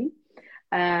 honestly,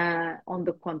 on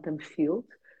the quantum field,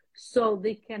 so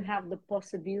they can have the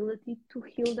possibility to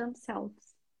heal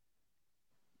themselves.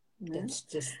 That's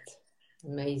just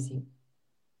amazing.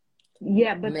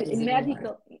 Yeah, but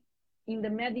in the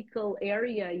medical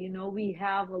area, you know, we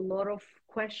have a lot of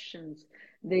questions.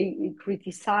 They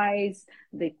criticize,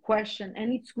 they question,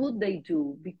 and it's good they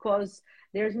do, because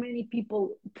there's many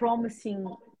people promising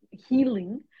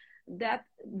healing, that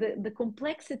the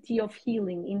complexity of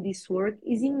healing in this work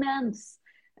is immense.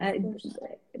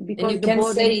 Because and you can't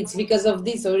say it's because of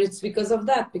this or it's because of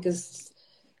that, because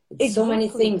it's so many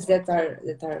things that are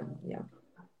yeah.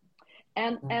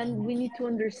 And we need to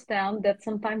understand that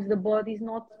sometimes the body is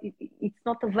not, it's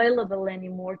not available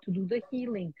anymore to do the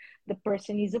healing. The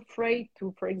person is afraid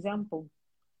to, for example,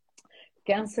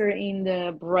 cancer in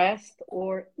the breast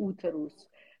or uterus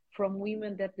from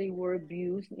women that they were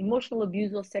abused, emotional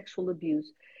abuse or sexual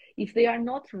abuse. If they are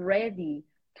not ready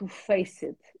to face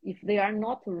it, if they are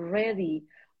not ready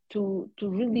to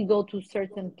really go to a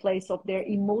certain place of their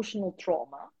emotional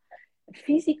trauma,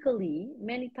 physically,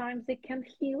 many times they can't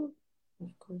heal.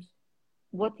 Of course.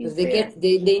 What is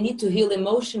they need to heal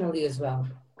emotionally as well.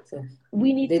 So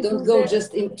they don't go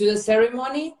just into a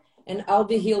ceremony and I'll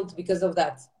be healed because of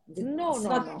that. It's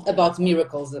not about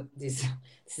miracles. This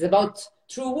is about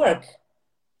true work.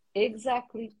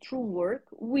 Exactly, true work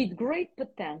with great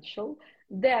potential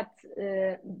that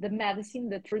the medicine,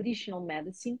 the traditional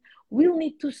medicine, will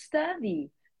need to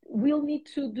study, will need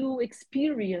to do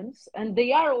experience, and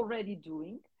they are already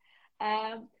doing,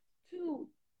 to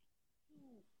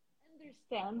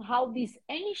understand how this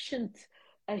ancient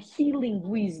healing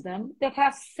wisdom that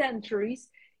has centuries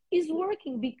is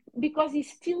working, because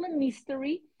it's still a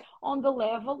mystery on the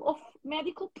level of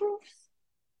medical proofs.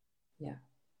 Yeah.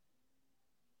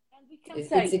 And we can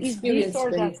say, is this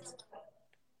or that?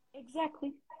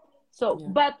 Exactly. So, yeah.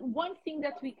 But one thing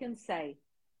that we can say,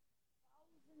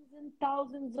 thousands and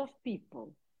thousands of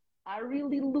people are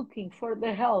really looking for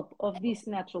the help of these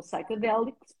natural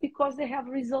psychedelics because they have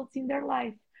results in their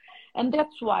life. And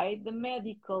that's why the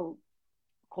medical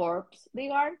corps, they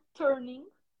are turning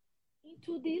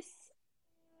into this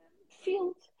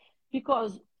field,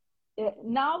 because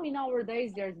now in our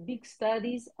days, there's big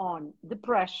studies on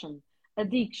depression,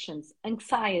 addictions,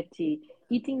 anxiety,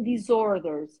 eating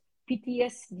disorders,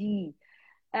 PTSD,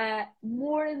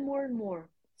 more and more and more.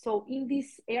 So in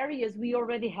these areas, we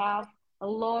already have a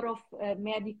lot of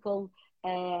medical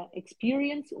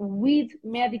experience with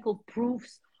medical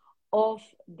proofs of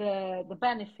the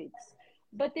benefits.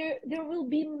 But there will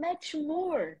be much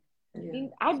more. Yeah.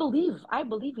 I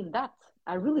believe in that.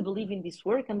 I really believe in this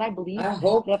work, and I believe I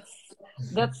hope. that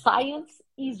that science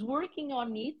is working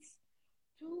on it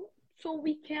to so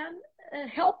we can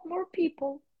help more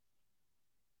people.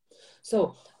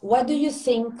 So, why do you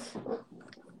think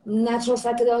natural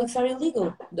psychedelics are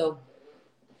illegal, though?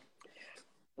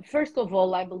 First of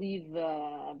all, I believe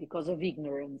because of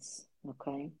ignorance.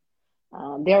 Okay,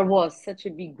 there was such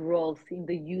a big growth in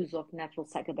the use of natural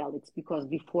psychedelics because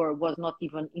before it was not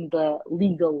even in the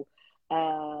legal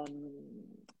um,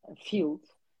 field.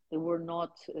 They were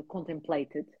not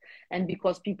contemplated. And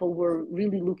because people were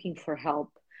really looking for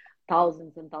help,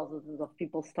 thousands and thousands of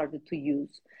people started to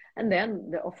use. And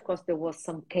then, of course, there was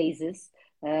some cases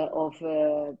of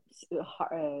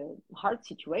hard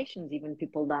situations, even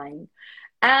people dying.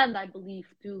 And I believe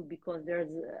too, because there's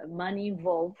money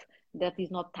involved that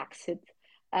is not taxed,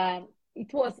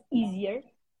 it was easier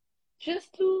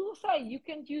just to say you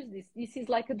can use this. This is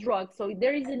like a drug. So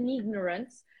there is an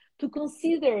ignorance to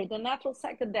consider the natural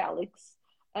psychedelics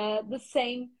the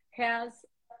same as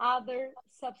other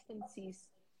substances.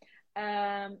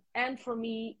 And for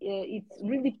me, it's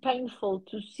really painful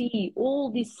to see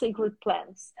all these sacred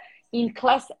plants in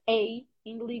class A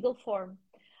in legal form.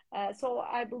 So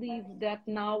I believe that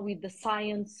now with the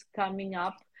science coming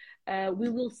up, we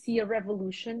will see a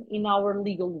revolution in our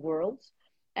legal world.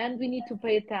 And we need to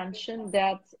pay attention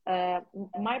that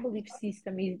my belief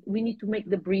system is we need to make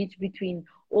the bridge between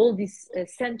all these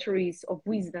centuries of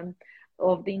wisdom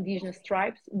of the indigenous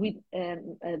tribes with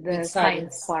the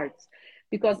science parts.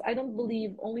 Because I don't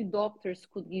believe only doctors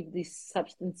could give these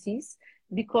substances,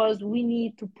 because we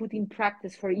need to put in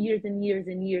practice for years and years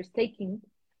and years, taking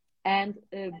and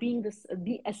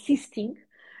assisting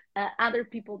other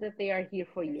people that they are here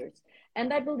for years.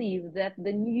 And I believe that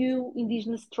the new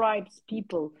indigenous tribes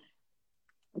people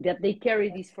that they carry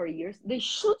this for years, they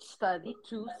should study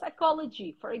too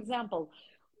psychology. For example,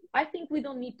 I think we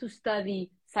don't need to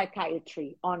study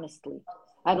psychiatry, honestly.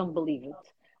 I don't believe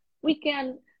it. We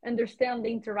can understand the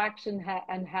interaction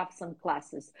and have some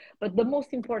classes. But the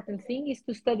most important thing is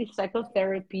to study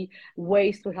psychotherapy,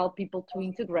 ways to help people to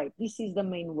integrate. This is the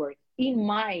main work, in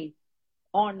my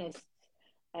honest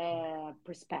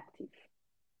perspective.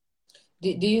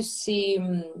 Do you see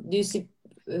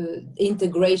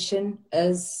integration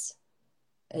as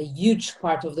a huge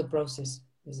part of the process,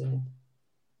 isn't it?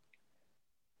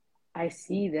 I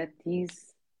see that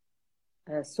is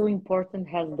so important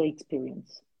as the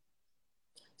experience.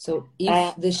 So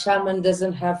if the shaman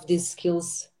doesn't have these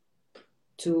skills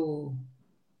to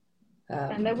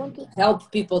and I want to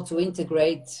help people to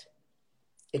integrate,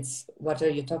 it's what are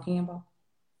you talking about?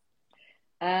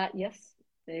 Yes,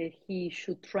 he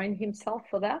should train himself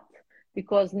for that,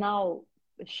 because now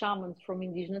shamans from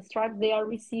indigenous tribes, they are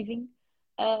receiving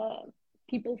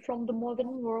people from the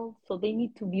modern world, so they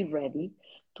need to be ready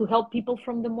to help people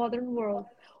from the modern world.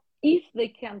 If they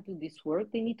can't do this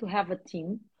work, they need to have a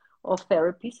team of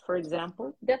therapists, for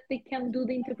example, that they can do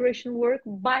the integration work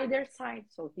by their side.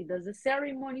 So he does the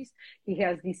ceremonies, he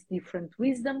has this different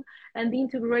wisdom, and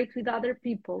integrate with other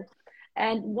people.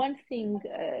 And one thing,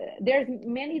 there's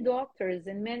many doctors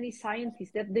and many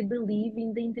scientists that they believe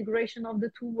in the integration of the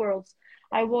two worlds.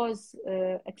 I was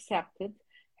accepted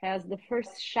as the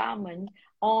first shaman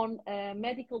on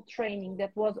medical training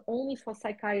that was only for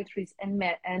psychiatrists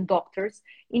and doctors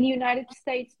in the United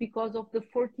States, because of the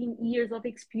 14 years of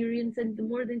experience and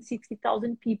more than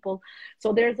 60,000 people.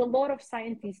 So there's a lot of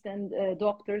scientists and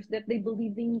doctors that they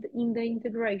believe in the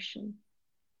integration.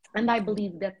 And I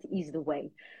believe that is the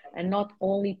way, and not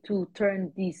only to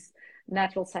turn these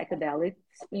natural psychedelics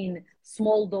in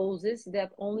small doses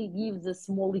that only gives a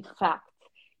small effect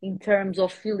in terms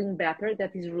of feeling better.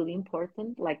 That is really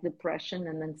important, like depression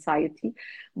and anxiety.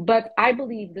 But I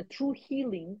believe the true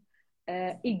healing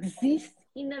exists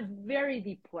in a very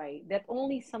deep way, that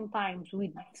only sometimes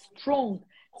with strong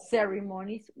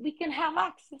ceremonies we can have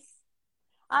access.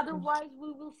 Otherwise,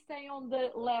 we will stay on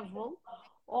the level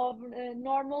of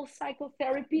normal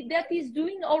psychotherapy that is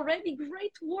doing already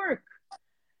great work.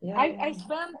 Yeah. I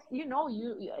spent, you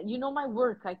know my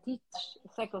work. I teach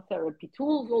psychotherapy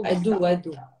tools. All I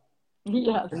do.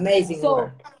 Yes. Amazing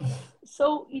work.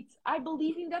 So I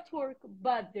believe in that work,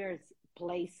 but there's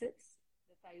places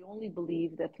that I only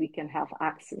believe that we can have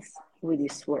access with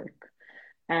this work.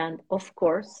 And of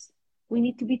course, we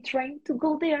need to be trained to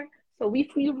go there. So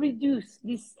if we reduce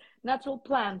these natural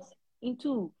plants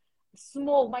into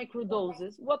small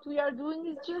microdoses, what we are doing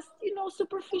is just,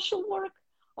 superficial work.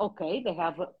 Okay, they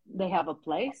have a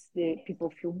place. The people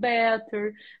feel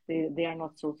better. They are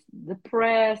not so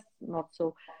depressed, not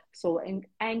so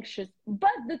anxious.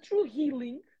 But the true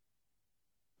healing,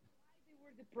 why they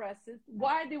were depressed,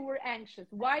 why they were anxious,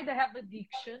 why they have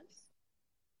addictions,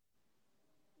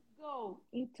 go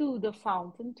into the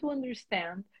fountain to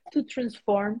understand, to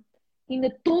transform in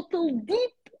a total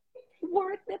deep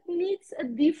work that needs a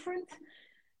different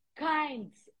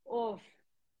kinds of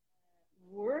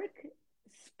work,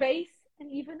 space,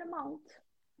 and even amount.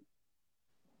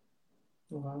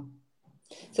 Wow.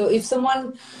 So if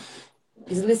someone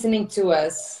is listening to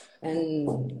us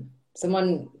and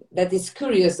someone that is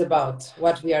curious about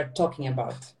what we are talking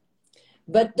about,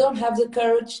 but don't have the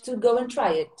courage to go and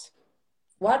try it,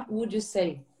 what would you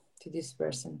say to this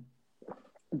person?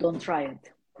 Don't try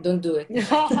it. Don't do it.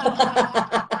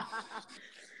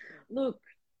 Look,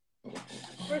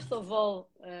 first of all,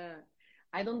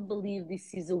 I don't believe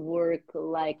this is a work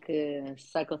like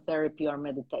psychotherapy or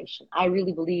meditation. I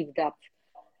really believe that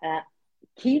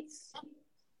kids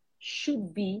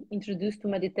should be introduced to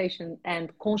meditation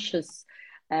and conscious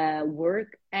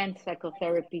work and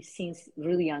psychotherapy since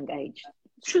really young age.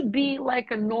 It should be like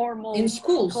a normal in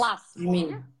schools class. You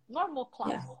mean? Normal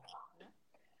class. Yeah.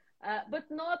 But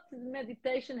not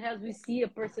meditation as we see a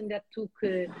person that took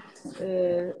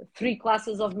 3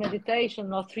 classes of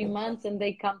meditation or 3 months and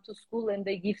they come to school and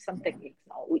they give some techniques.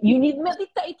 No, you need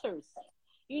meditators.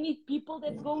 You need people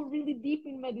that go really deep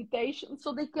in meditation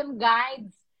so they can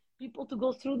guide people to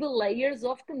go through the layers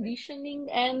of conditioning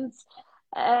and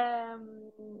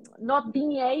not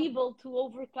being able to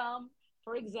overcome,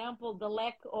 for example, the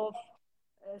lack of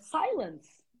silence.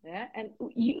 Yeah, and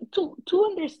to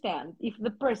understand if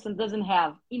the person doesn't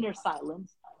have inner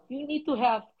silence, you need to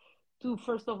have to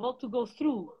first of all to go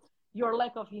through your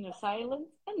lack of inner silence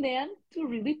and then to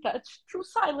really touch true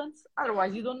silence.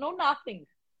 Otherwise, you don't know nothing.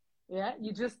 Yeah,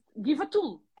 you just give a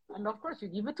tool, and of course, you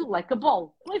give a tool like a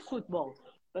ball, play football,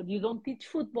 but you don't teach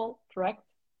football, correct?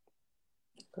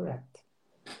 Correct.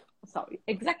 So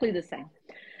exactly the same,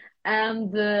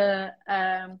 and.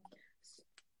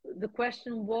 The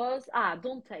question was,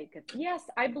 don't take it. Yes,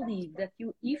 I believe that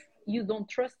if you don't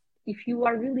trust, if you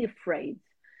are really afraid,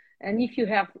 and if you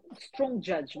have strong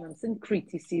judgments and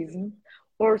criticism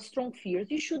or strong fears,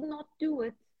 you should not do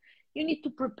it. You need to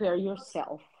prepare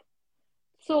yourself.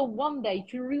 So one day,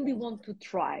 if you really want to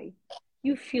try,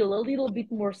 you feel a little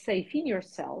bit more safe in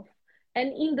yourself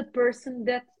and in the person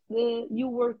that you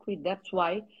work with. That's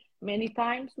why many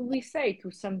times we say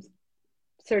to some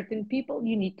certain people,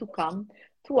 you need to come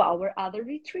to our other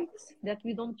retreats that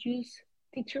we don't use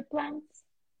teacher plans.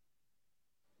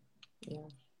 Yeah.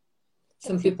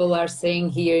 Some people are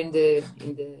saying here in the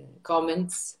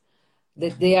comments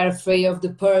that they are afraid of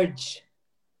the purge.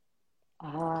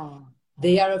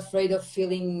 They are afraid of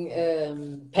feeling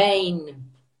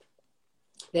pain.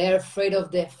 They are afraid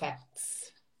of the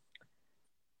effects.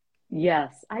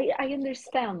 Yes, I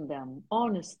understand them.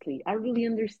 Honestly, I really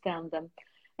understand them.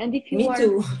 And if you Me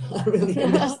too. I really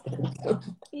understand them.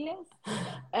 Yes,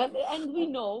 and we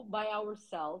know by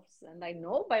ourselves, and I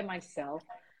know by myself,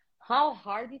 how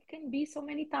hard it can be so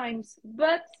many times.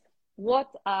 But what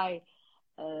I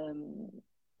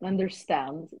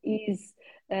understand is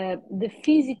the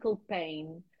physical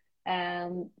pain,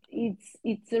 and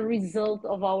it's a result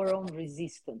of our own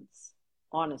resistance,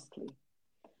 honestly.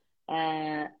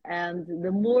 And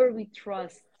the more we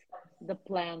trust the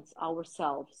plants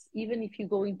ourselves, even if you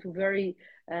go into very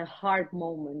hard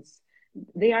moments,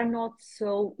 they are not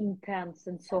so intense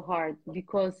and so hard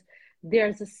because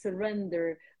there's a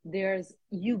surrender.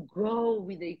 You go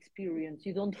with the experience,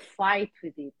 you don't fight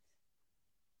with it.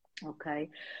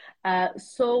 Okay,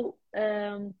 so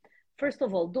first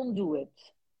of all, don't do it.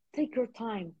 Take your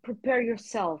time, prepare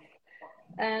yourself,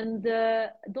 and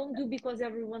don't do because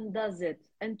everyone does it,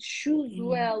 and choose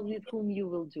well with whom you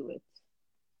will do it.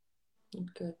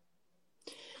 Okay.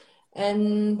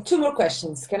 And 2 more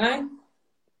questions, can I?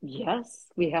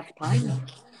 Yes, we have time.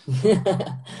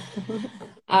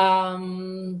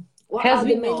 What are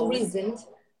the main reasons?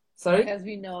 Sorry? As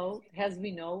we know,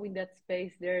 in that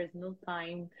space, there is no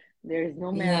time, there is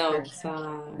no matter. No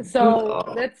time.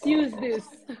 So let's use this.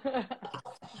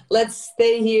 Let's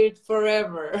stay here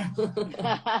forever.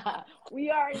 We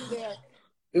are in there.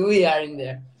 We are in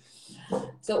there.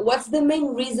 So what's the main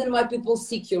reason why people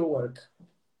seek your work?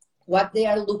 What they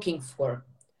are looking for?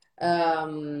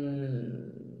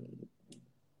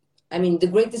 I mean,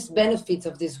 the greatest benefits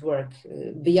of this work,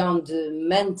 beyond the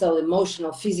mental,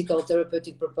 emotional, physical,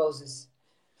 therapeutic purposes.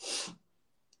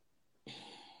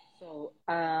 So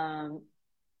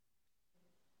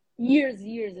years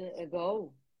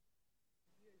ago,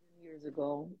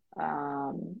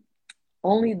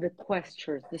 only the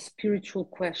questions, the spiritual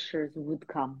questions would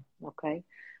come, okay?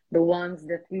 The ones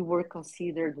that we were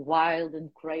considered wild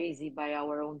and crazy by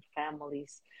our own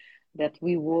families, that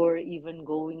we were even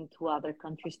going to other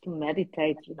countries to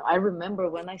meditate. You know, I remember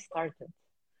when I started,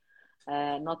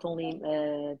 not only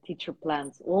teacher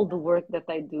plans, all the work that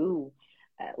I do.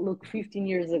 Look, 15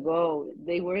 years ago,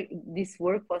 this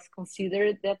work was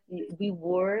considered that we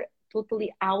were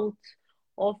totally out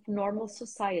of normal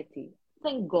society.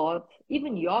 Thank God,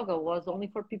 even yoga was only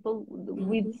for people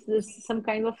with some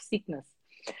kind of sickness.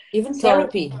 Even So,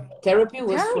 therapy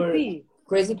was for therapy.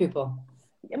 crazy people.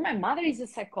 My mother is a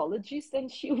psychologist,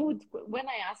 and she would, when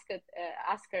I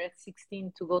ask her at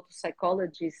 16 to go to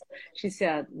psychologist, she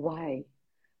said, "Why?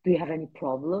 Do you have any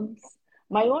problems?"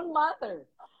 My own mother.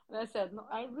 And I said, "No,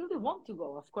 I really want to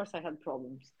go. Of course, I had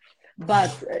problems."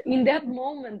 But in that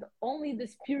moment, only the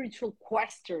spiritual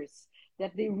questers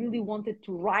that they really wanted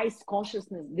to rise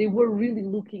consciousness, they were really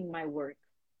looking my work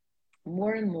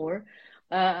more and more.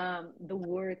 The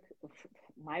work,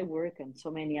 my work, and so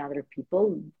many other people,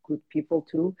 good people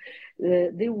too,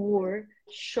 they were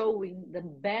showing the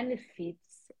benefits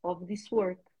of this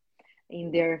work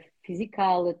in their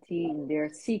physicality, in their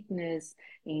sickness,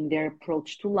 in their approach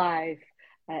to life,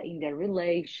 in their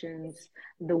relations,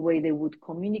 the way they would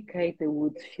communicate, they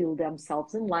would feel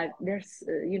themselves in life. There's,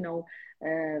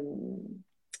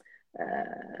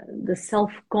 the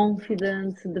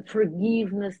self-confidence, the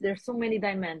forgiveness. There's so many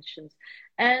dimensions,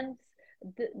 and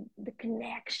the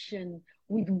connection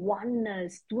with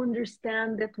oneness, to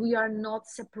understand that we are not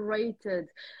separated,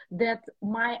 that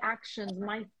my actions,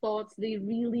 my thoughts, they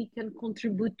really can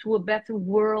contribute to a better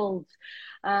world.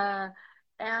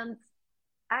 And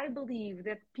I believe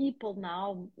that people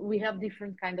now, we have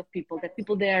different kind of people, that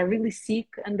people, they are really sick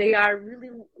and they are really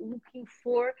looking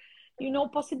for,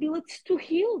 possibilities to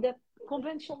heal, that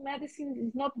conventional medicine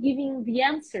is not giving the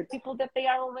answer. People that they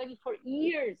are already for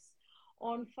years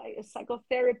on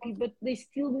psychotherapy, but they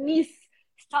still miss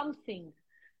something.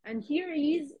 And here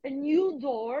is a new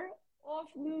door of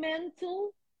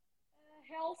mental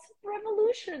health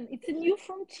revolution. It's a new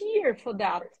frontier for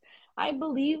that. I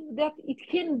believe that it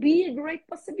can be a great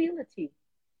possibility.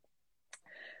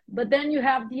 But then you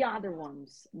have the other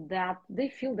ones that they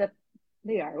feel that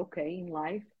they are okay in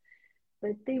life,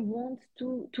 but they want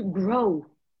to grow.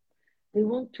 They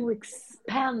want to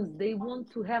expand. They want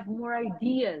to have more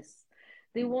ideas.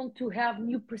 They want to have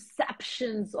new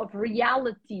perceptions of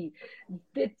reality.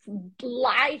 That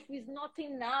life is not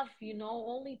enough,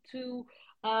 only to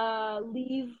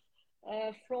live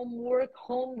from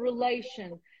work-home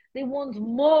relation. They want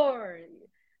more.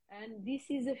 And this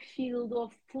is a field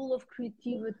full of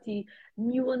creativity,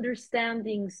 new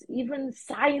understandings, even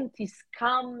scientists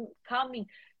coming,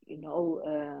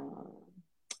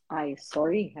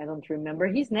 I don't remember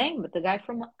his name, but the guy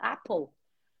from Apple,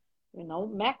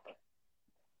 Mac.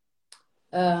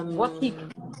 What he,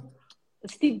 Um,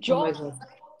 Steve oh my Jobs. God,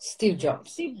 Steve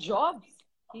Jobs. Steve Jobs.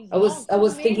 He's I known was I so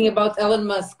was thinking many. about Elon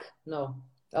Musk. No,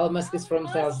 Elon Musk is Elon from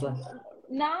Musk Tesla.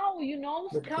 now,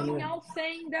 But coming anyway. out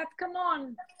saying that, come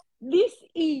on, this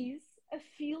is a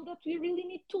field that we really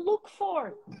need to look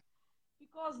for,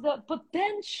 because the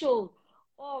potential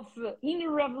of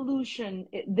inner revolution,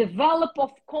 develop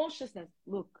of consciousness.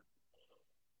 Look,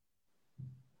 I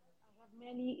have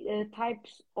many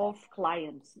types of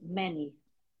clients, many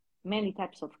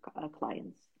types of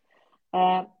clients.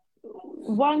 Uh,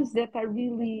 Ones that I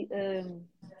really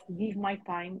give my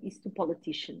time is to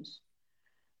politicians.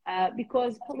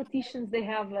 Because politicians, they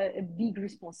have a big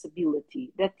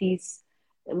responsibility. That is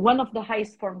one of the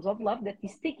highest forms of love, that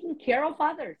is taking care of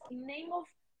others in name of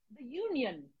the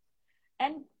union.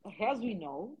 And as we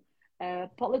know,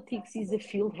 politics is a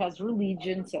field, has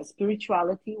religions, has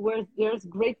spirituality, where there's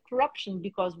great corruption,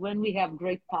 because when we have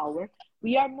great power,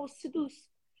 we are most seduced.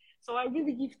 So I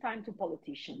really give time to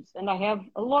politicians, and I have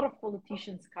a lot of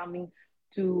politicians coming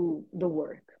to the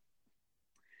work.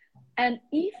 And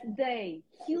if they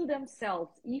heal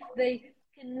themselves, if they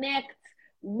connect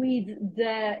with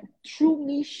the true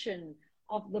mission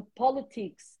of the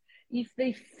politics, if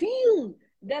they feel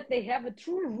that they have a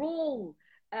true role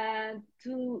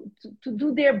to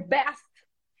do their best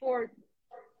for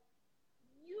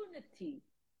unity,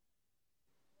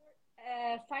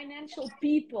 financial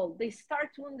people, they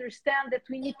start to understand that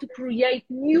we need to create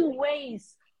new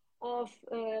ways of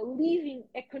living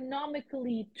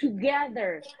economically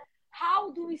together.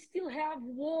 How do we still have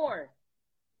war?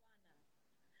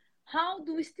 How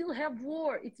do we still have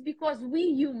war? It's because we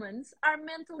humans are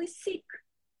mentally sick,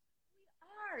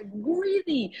 are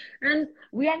greedy, and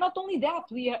we are not only that,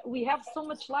 we have so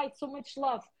much light, so much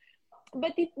love,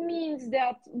 but it means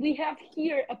that we have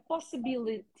here a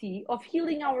possibility of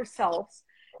healing ourselves,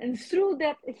 and through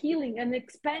that healing and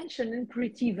expansion and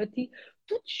creativity,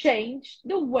 to change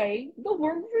the way the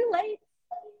world relates.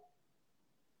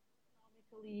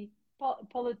 Economically,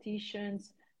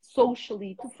 politicians,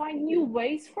 socially, to find new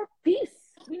ways for peace.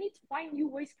 We need to find new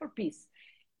ways for peace.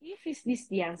 If is this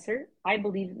the answer, I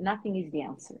believe nothing is the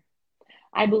answer.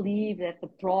 I believe that the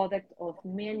product of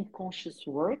many conscious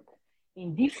work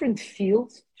in different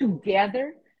fields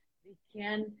together, they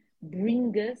can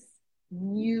bring us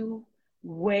new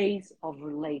ways of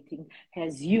relating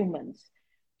as humans,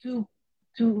 to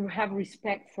have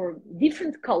respect for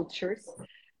different cultures,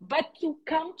 but to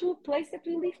come to a place that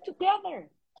we live together,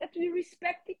 that we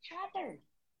respect each other.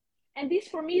 And this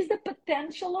for me is the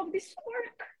potential of this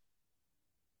work.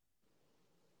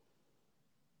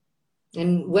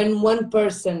 And when one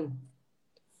person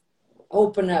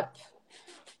open up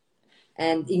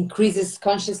and increases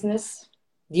consciousness,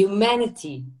 the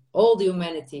humanity, all the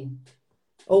humanity,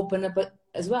 open up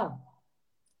as well.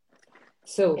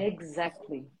 So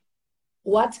exactly,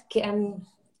 what can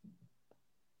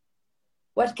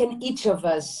each of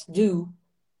us do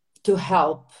to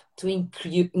help to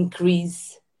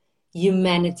increase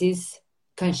humanity's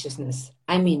consciousness?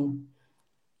 I mean,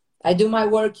 I do my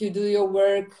work, you do your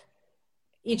work,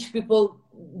 each people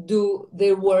do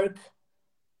their work.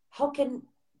 How can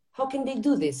they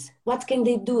do this? What can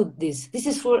they do this? This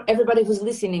is for everybody who's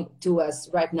listening to us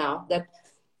right now, that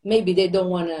maybe they don't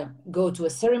want to go to a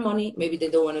ceremony, maybe they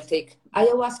don't want to take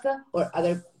ayahuasca or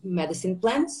other medicine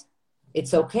plants.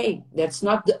 It's okay. That's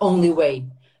not the only way.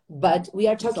 But we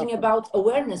are talking about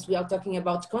awareness. We are talking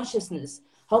about consciousness.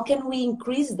 How can we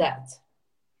increase that?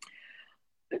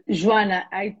 Joana,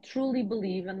 I truly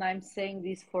believe, and I'm saying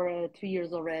this for 2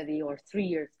 years already, or 3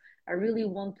 years, I really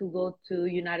want to go to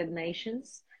United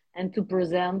Nations and to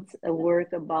present a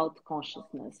work about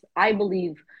consciousness. I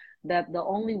believe that the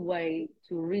only way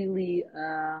to really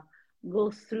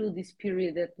go through this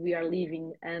period that we are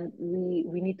living, and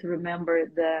we need to remember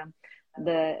the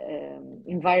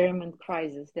environment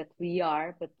crisis that we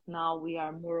are, but now we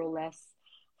are more or less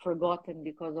forgotten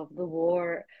because of the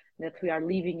war that we are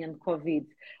living in COVID.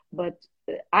 But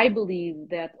I believe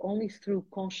that only through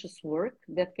conscious work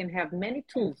that can have many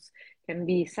tools, can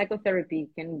be psychotherapy,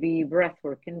 can be breath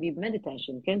work, can be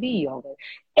meditation, can be yoga,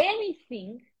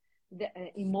 anything,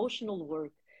 emotional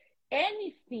work,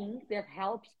 anything that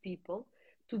helps people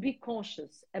to be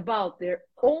conscious about their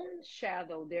own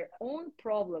shadow, their own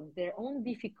problems, their own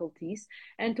difficulties,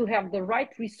 and to have the right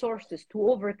resources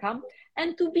to overcome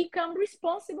and to become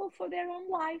responsible for their own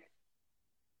life.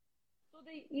 So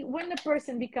when a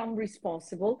person becomes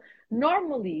responsible,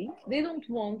 normally they don't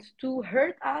want to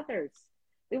hurt others.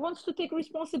 They want to take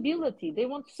responsibility. They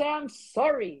want to say, I'm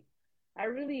sorry. I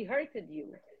really hurted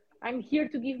you. I'm here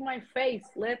to give my face.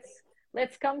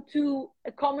 Let's come to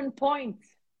a common point.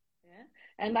 Yeah?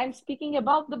 And I'm speaking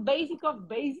about the basic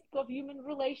of human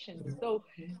relations. So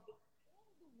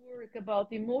work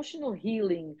about emotional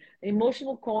healing,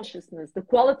 emotional consciousness, the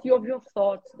quality of your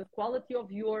thoughts, the quality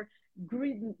of your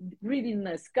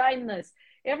greediness, kindness,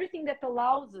 everything that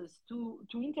allows us to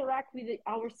interact with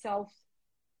ourselves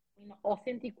in an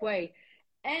authentic way,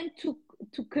 and to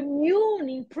commune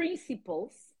in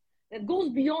principles that goes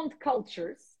beyond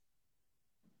cultures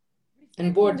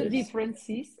and borders, the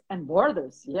differences and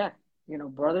borders. Yeah,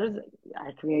 borders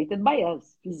are created by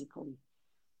us physically,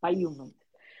 by humans.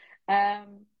 I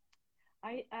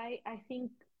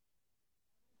think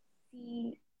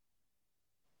see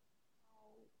how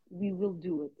we will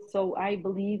do it. So I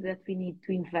believe that we need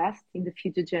to invest in the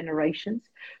future generations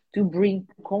to bring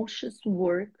conscious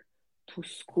work to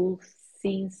schools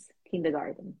since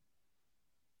kindergarten.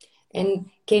 And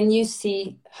can you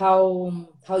see how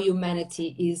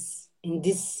humanity is in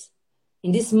this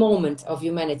moment of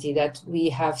humanity, that we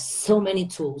have so many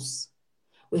tools,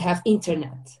 we have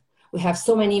internet, we have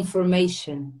so many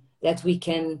information that we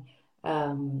can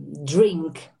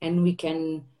drink, and we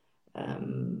can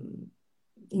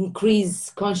increase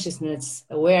consciousness,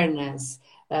 awareness,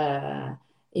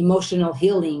 emotional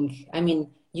healing. I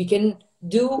mean, you can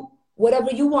do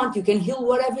whatever you want, you can heal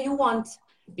whatever you want,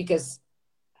 because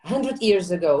 100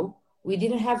 years ago we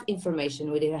didn't have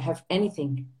information, we didn't have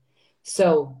anything.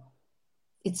 So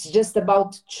it's just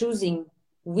about choosing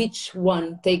which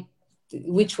one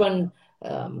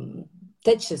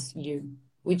touches you,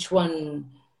 which one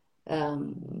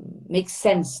makes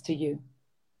sense to you.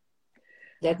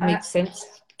 That makes sense.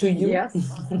 to you. Yes,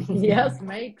 yes,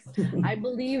 makes. I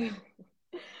believe,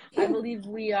 I believe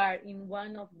we are in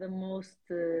one of the most,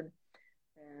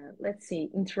 let's see,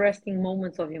 interesting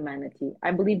moments of humanity.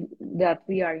 I believe that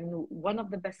we are in one of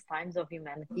the best times of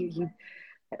humanity.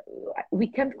 We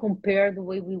can't compare the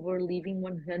way we were living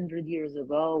 100 years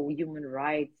ago, human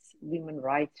rights, women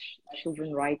rights,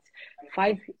 children rights.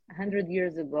 500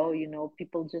 years ago, you know,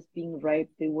 people just being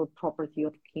raped, they were property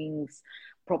of kings,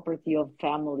 property of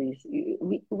families.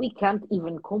 We can't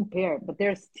even compare, but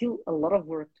there's still a lot of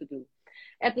work to do.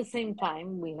 At the same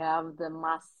time, we have the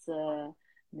mass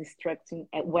destructing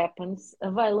weapons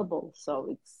available. So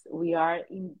we are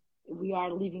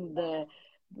living the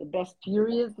best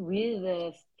period with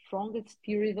the strongest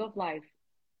period of life.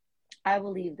 I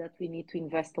believe that we need to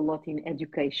invest a lot in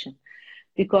education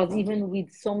because even with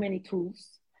so many tools,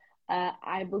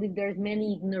 I believe there's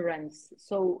many ignorance.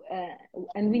 So,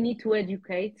 and we need to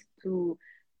educate to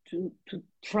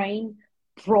train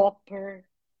proper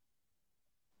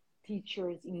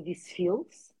teachers in these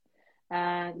fields.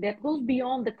 That goes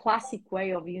beyond the classic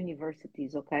way of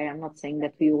universities. Okay, I'm not saying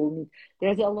that we all need.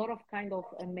 There's a lot of kind of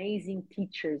amazing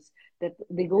teachers that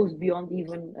they goes beyond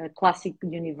even classic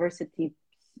university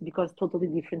because totally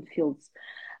different fields.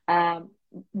 Um,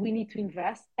 we need to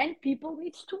invest, and people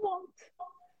needs to want.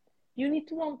 You need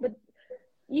to want, but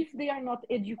if they are not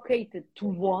educated to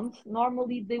want,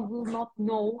 normally they will not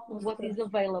know Of what is course.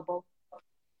 available.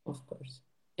 Of course.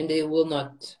 And they will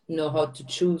not know how to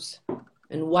choose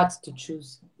and what to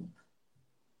choose.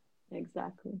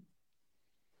 Exactly.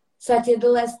 Satya, the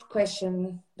last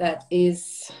question that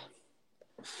is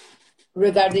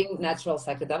regarding natural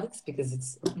psychedelics, because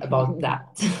it's about that.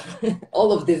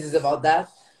 All of this is about that.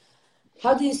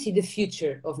 How do you see the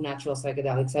future of natural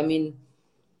psychedelics? I mean,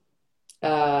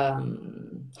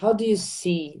 how do you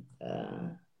see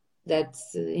that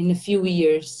in a few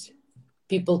years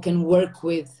people can work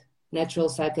with natural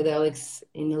psychedelics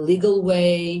in a legal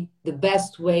way, the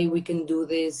best way we can do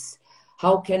this?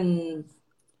 How can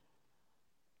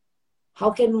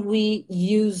we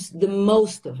use the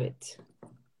most of it?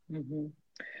 Mm-hmm.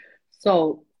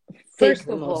 So, Take first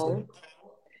the of most of all, it.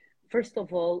 first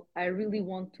of all, I really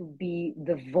want to be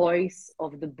the voice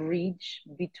of the bridge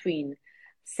between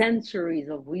centuries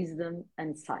of wisdom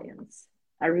and science.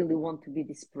 I really want to be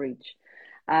this bridge.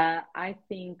 I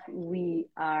think we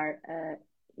are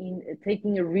in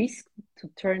taking a risk to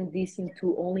turn this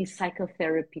into only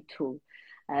psychotherapy tool.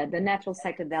 The natural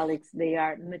psychedelics, they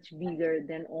are much bigger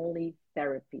than only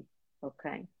therapy.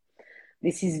 Okay.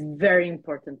 This is very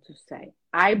important to say.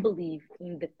 I believe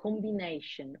in the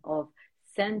combination of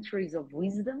centuries of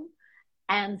wisdom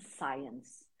and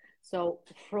science. So,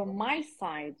 from my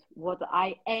side, what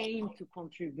I aim to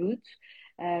contribute,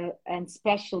 and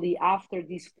especially after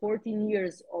these 14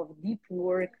 years of deep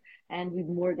work and with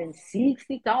more than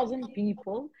 60,000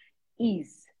 people,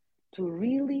 is to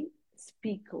really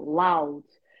speak loud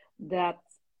that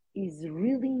is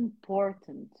really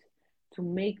important to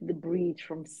make the bridge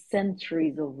from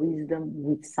centuries of wisdom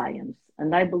with science.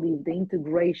 And I believe the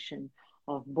integration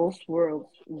of both worlds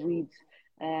with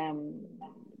um,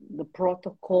 the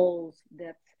protocols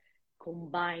that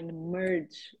combine,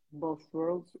 merge both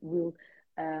worlds will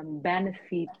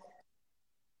benefit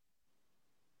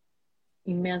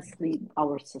immensely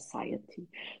our society.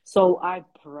 So I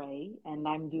pray, and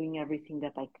I'm doing everything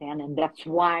that I can, and that's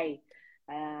why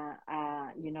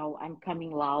you know, I'm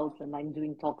coming loud and I'm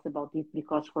doing talks about it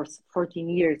because for 14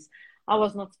 years I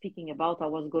was not speaking about. I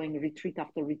was going retreat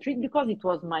after retreat because it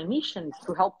was my mission is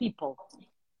to help people.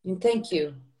 And thank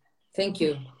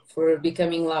you for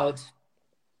becoming loud.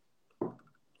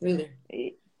 Really,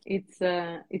 It's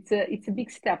a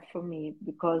big step for me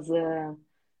because I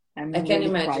I'm can really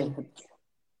imagine. private.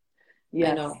 I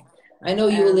Yes, know. I know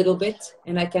you a and little bit,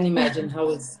 and I can imagine how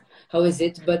is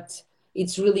it. But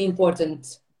it's really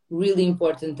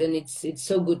important, and it's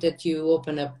so good that you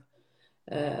open up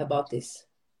about this.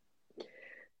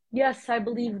 yes, I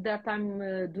believe that I'm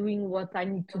doing what I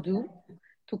need to do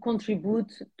to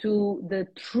contribute to the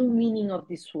true meaning of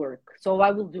this work. So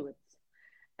I will do it.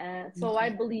 So I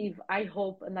believe, I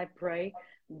hope, and I pray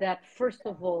that first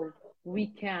of all, we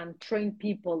can train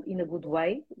people in a good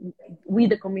way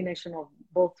with a combination of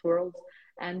both worlds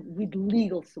and with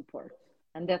legal support.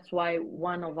 And that's why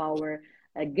one of our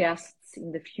guests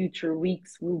in the future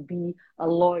weeks will be a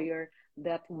lawyer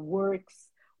that works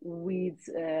with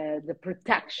the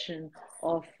protection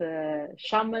of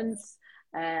shamans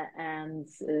and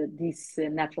these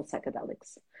natural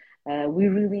psychedelics. We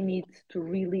really need to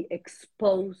really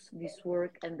expose this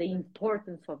work and the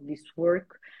importance of this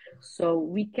work so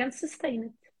we can sustain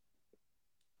it.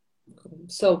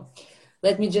 So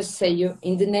let me just say you,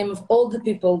 in the name of all the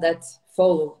people that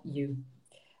follow you,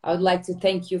 I would like to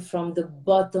thank you from the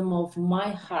bottom of my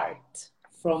heart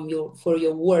for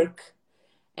your work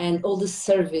and all the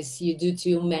service you do to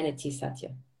humanity,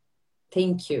 Satya.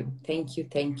 Thank you, thank you,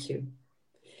 thank you.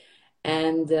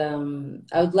 And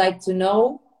I would like to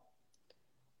know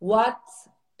what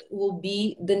will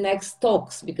be the next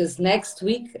talks, because next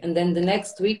week and then the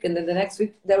next week and then the next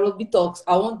week there will be talks.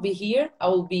 I won't be here, I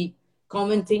will be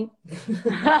commenting.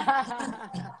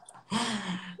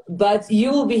 But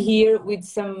you will be here with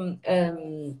some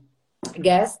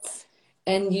guests,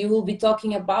 and you will be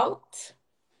talking about.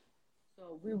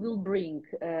 So we will bring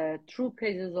true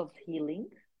cases of healing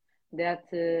that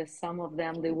some of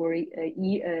them they were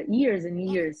years and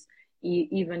years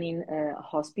even in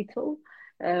hospital.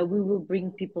 We will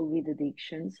bring people with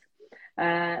addictions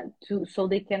so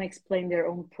they can explain their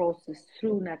own process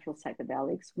through natural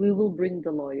psychedelics. We will bring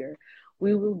the lawyer.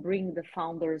 We will bring the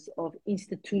founders of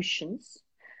institutions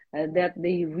that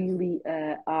they really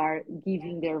are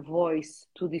giving their voice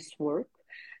to this work,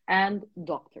 and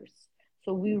doctors.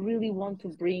 So we really want to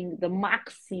bring the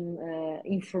maximum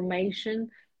information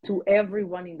to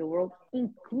everyone in the world,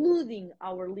 including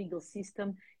our legal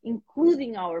system,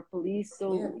 including our police,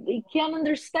 so they can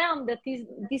understand that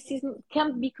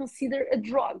can't be considered a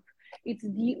drug. It's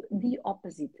the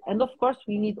opposite. And of course,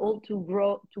 we need all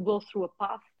to go through a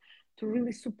path to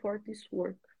really support this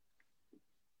work.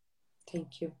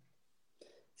 Thank you.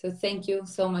 So thank you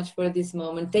so much for this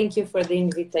moment. Thank you for the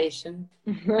invitation.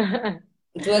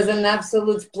 It was an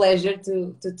absolute pleasure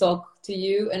to talk to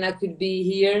you, and I could be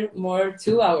here more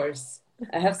 2 hours.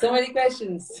 I have so many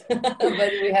questions,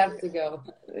 but we have to go.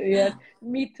 Yes,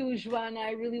 me too, Joana.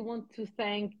 I really want to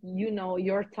thank,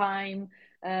 your time,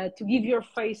 to give your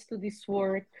face to this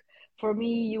work. For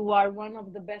me, you are one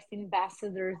of the best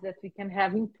ambassadors that we can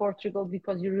have in Portugal,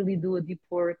 because you really do a deep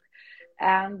work,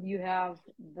 and you have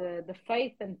the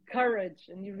faith and courage,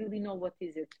 and you really know what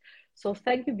is it. So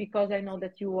thank you, because I know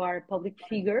that you are a public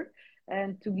figure,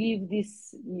 and to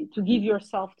give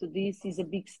yourself to this is a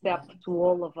big step to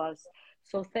all of us.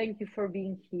 So thank you for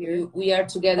being here. We are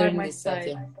together in this,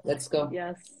 Satya. Let's go.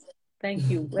 Yes, thank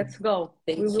you. Let's go.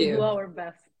 Thank we will you. do our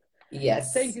best.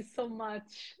 Yes. Thank you so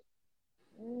much.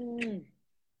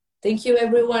 Thank you,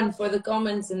 everyone, for the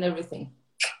comments and everything.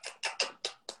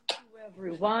 Thank you,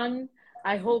 everyone.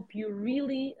 I hope you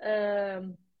really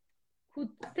could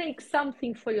take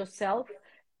something for yourself,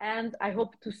 and I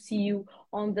hope to see you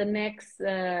on the next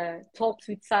talks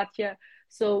with Satya,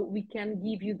 so we can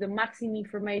give you the maximum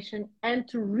information and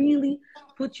to really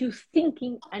put you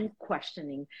thinking and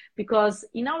questioning, because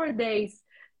in our days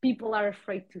people are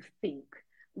afraid to think.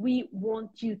 We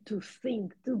want you to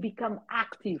think, to become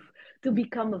active, to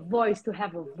become a voice, to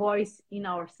have a voice in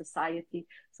our society,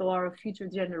 so our future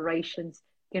generations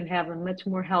can have a much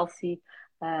more healthy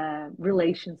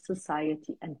relation,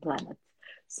 society, and planet.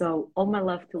 So all my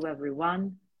love to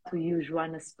everyone, to you,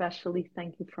 Joana, especially.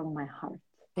 Thank you from my heart.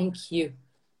 Thank you.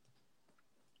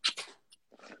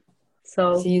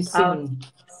 So see you soon.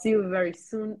 See you very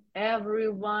soon,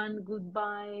 everyone.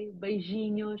 Goodbye.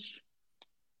 Beijinhos.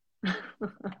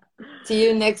 See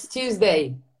you next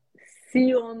Tuesday. See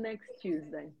you on next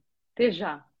Tuesday. Até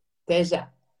já. Até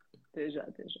já. Até já,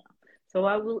 até já. So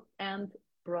I will end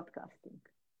broadcasting.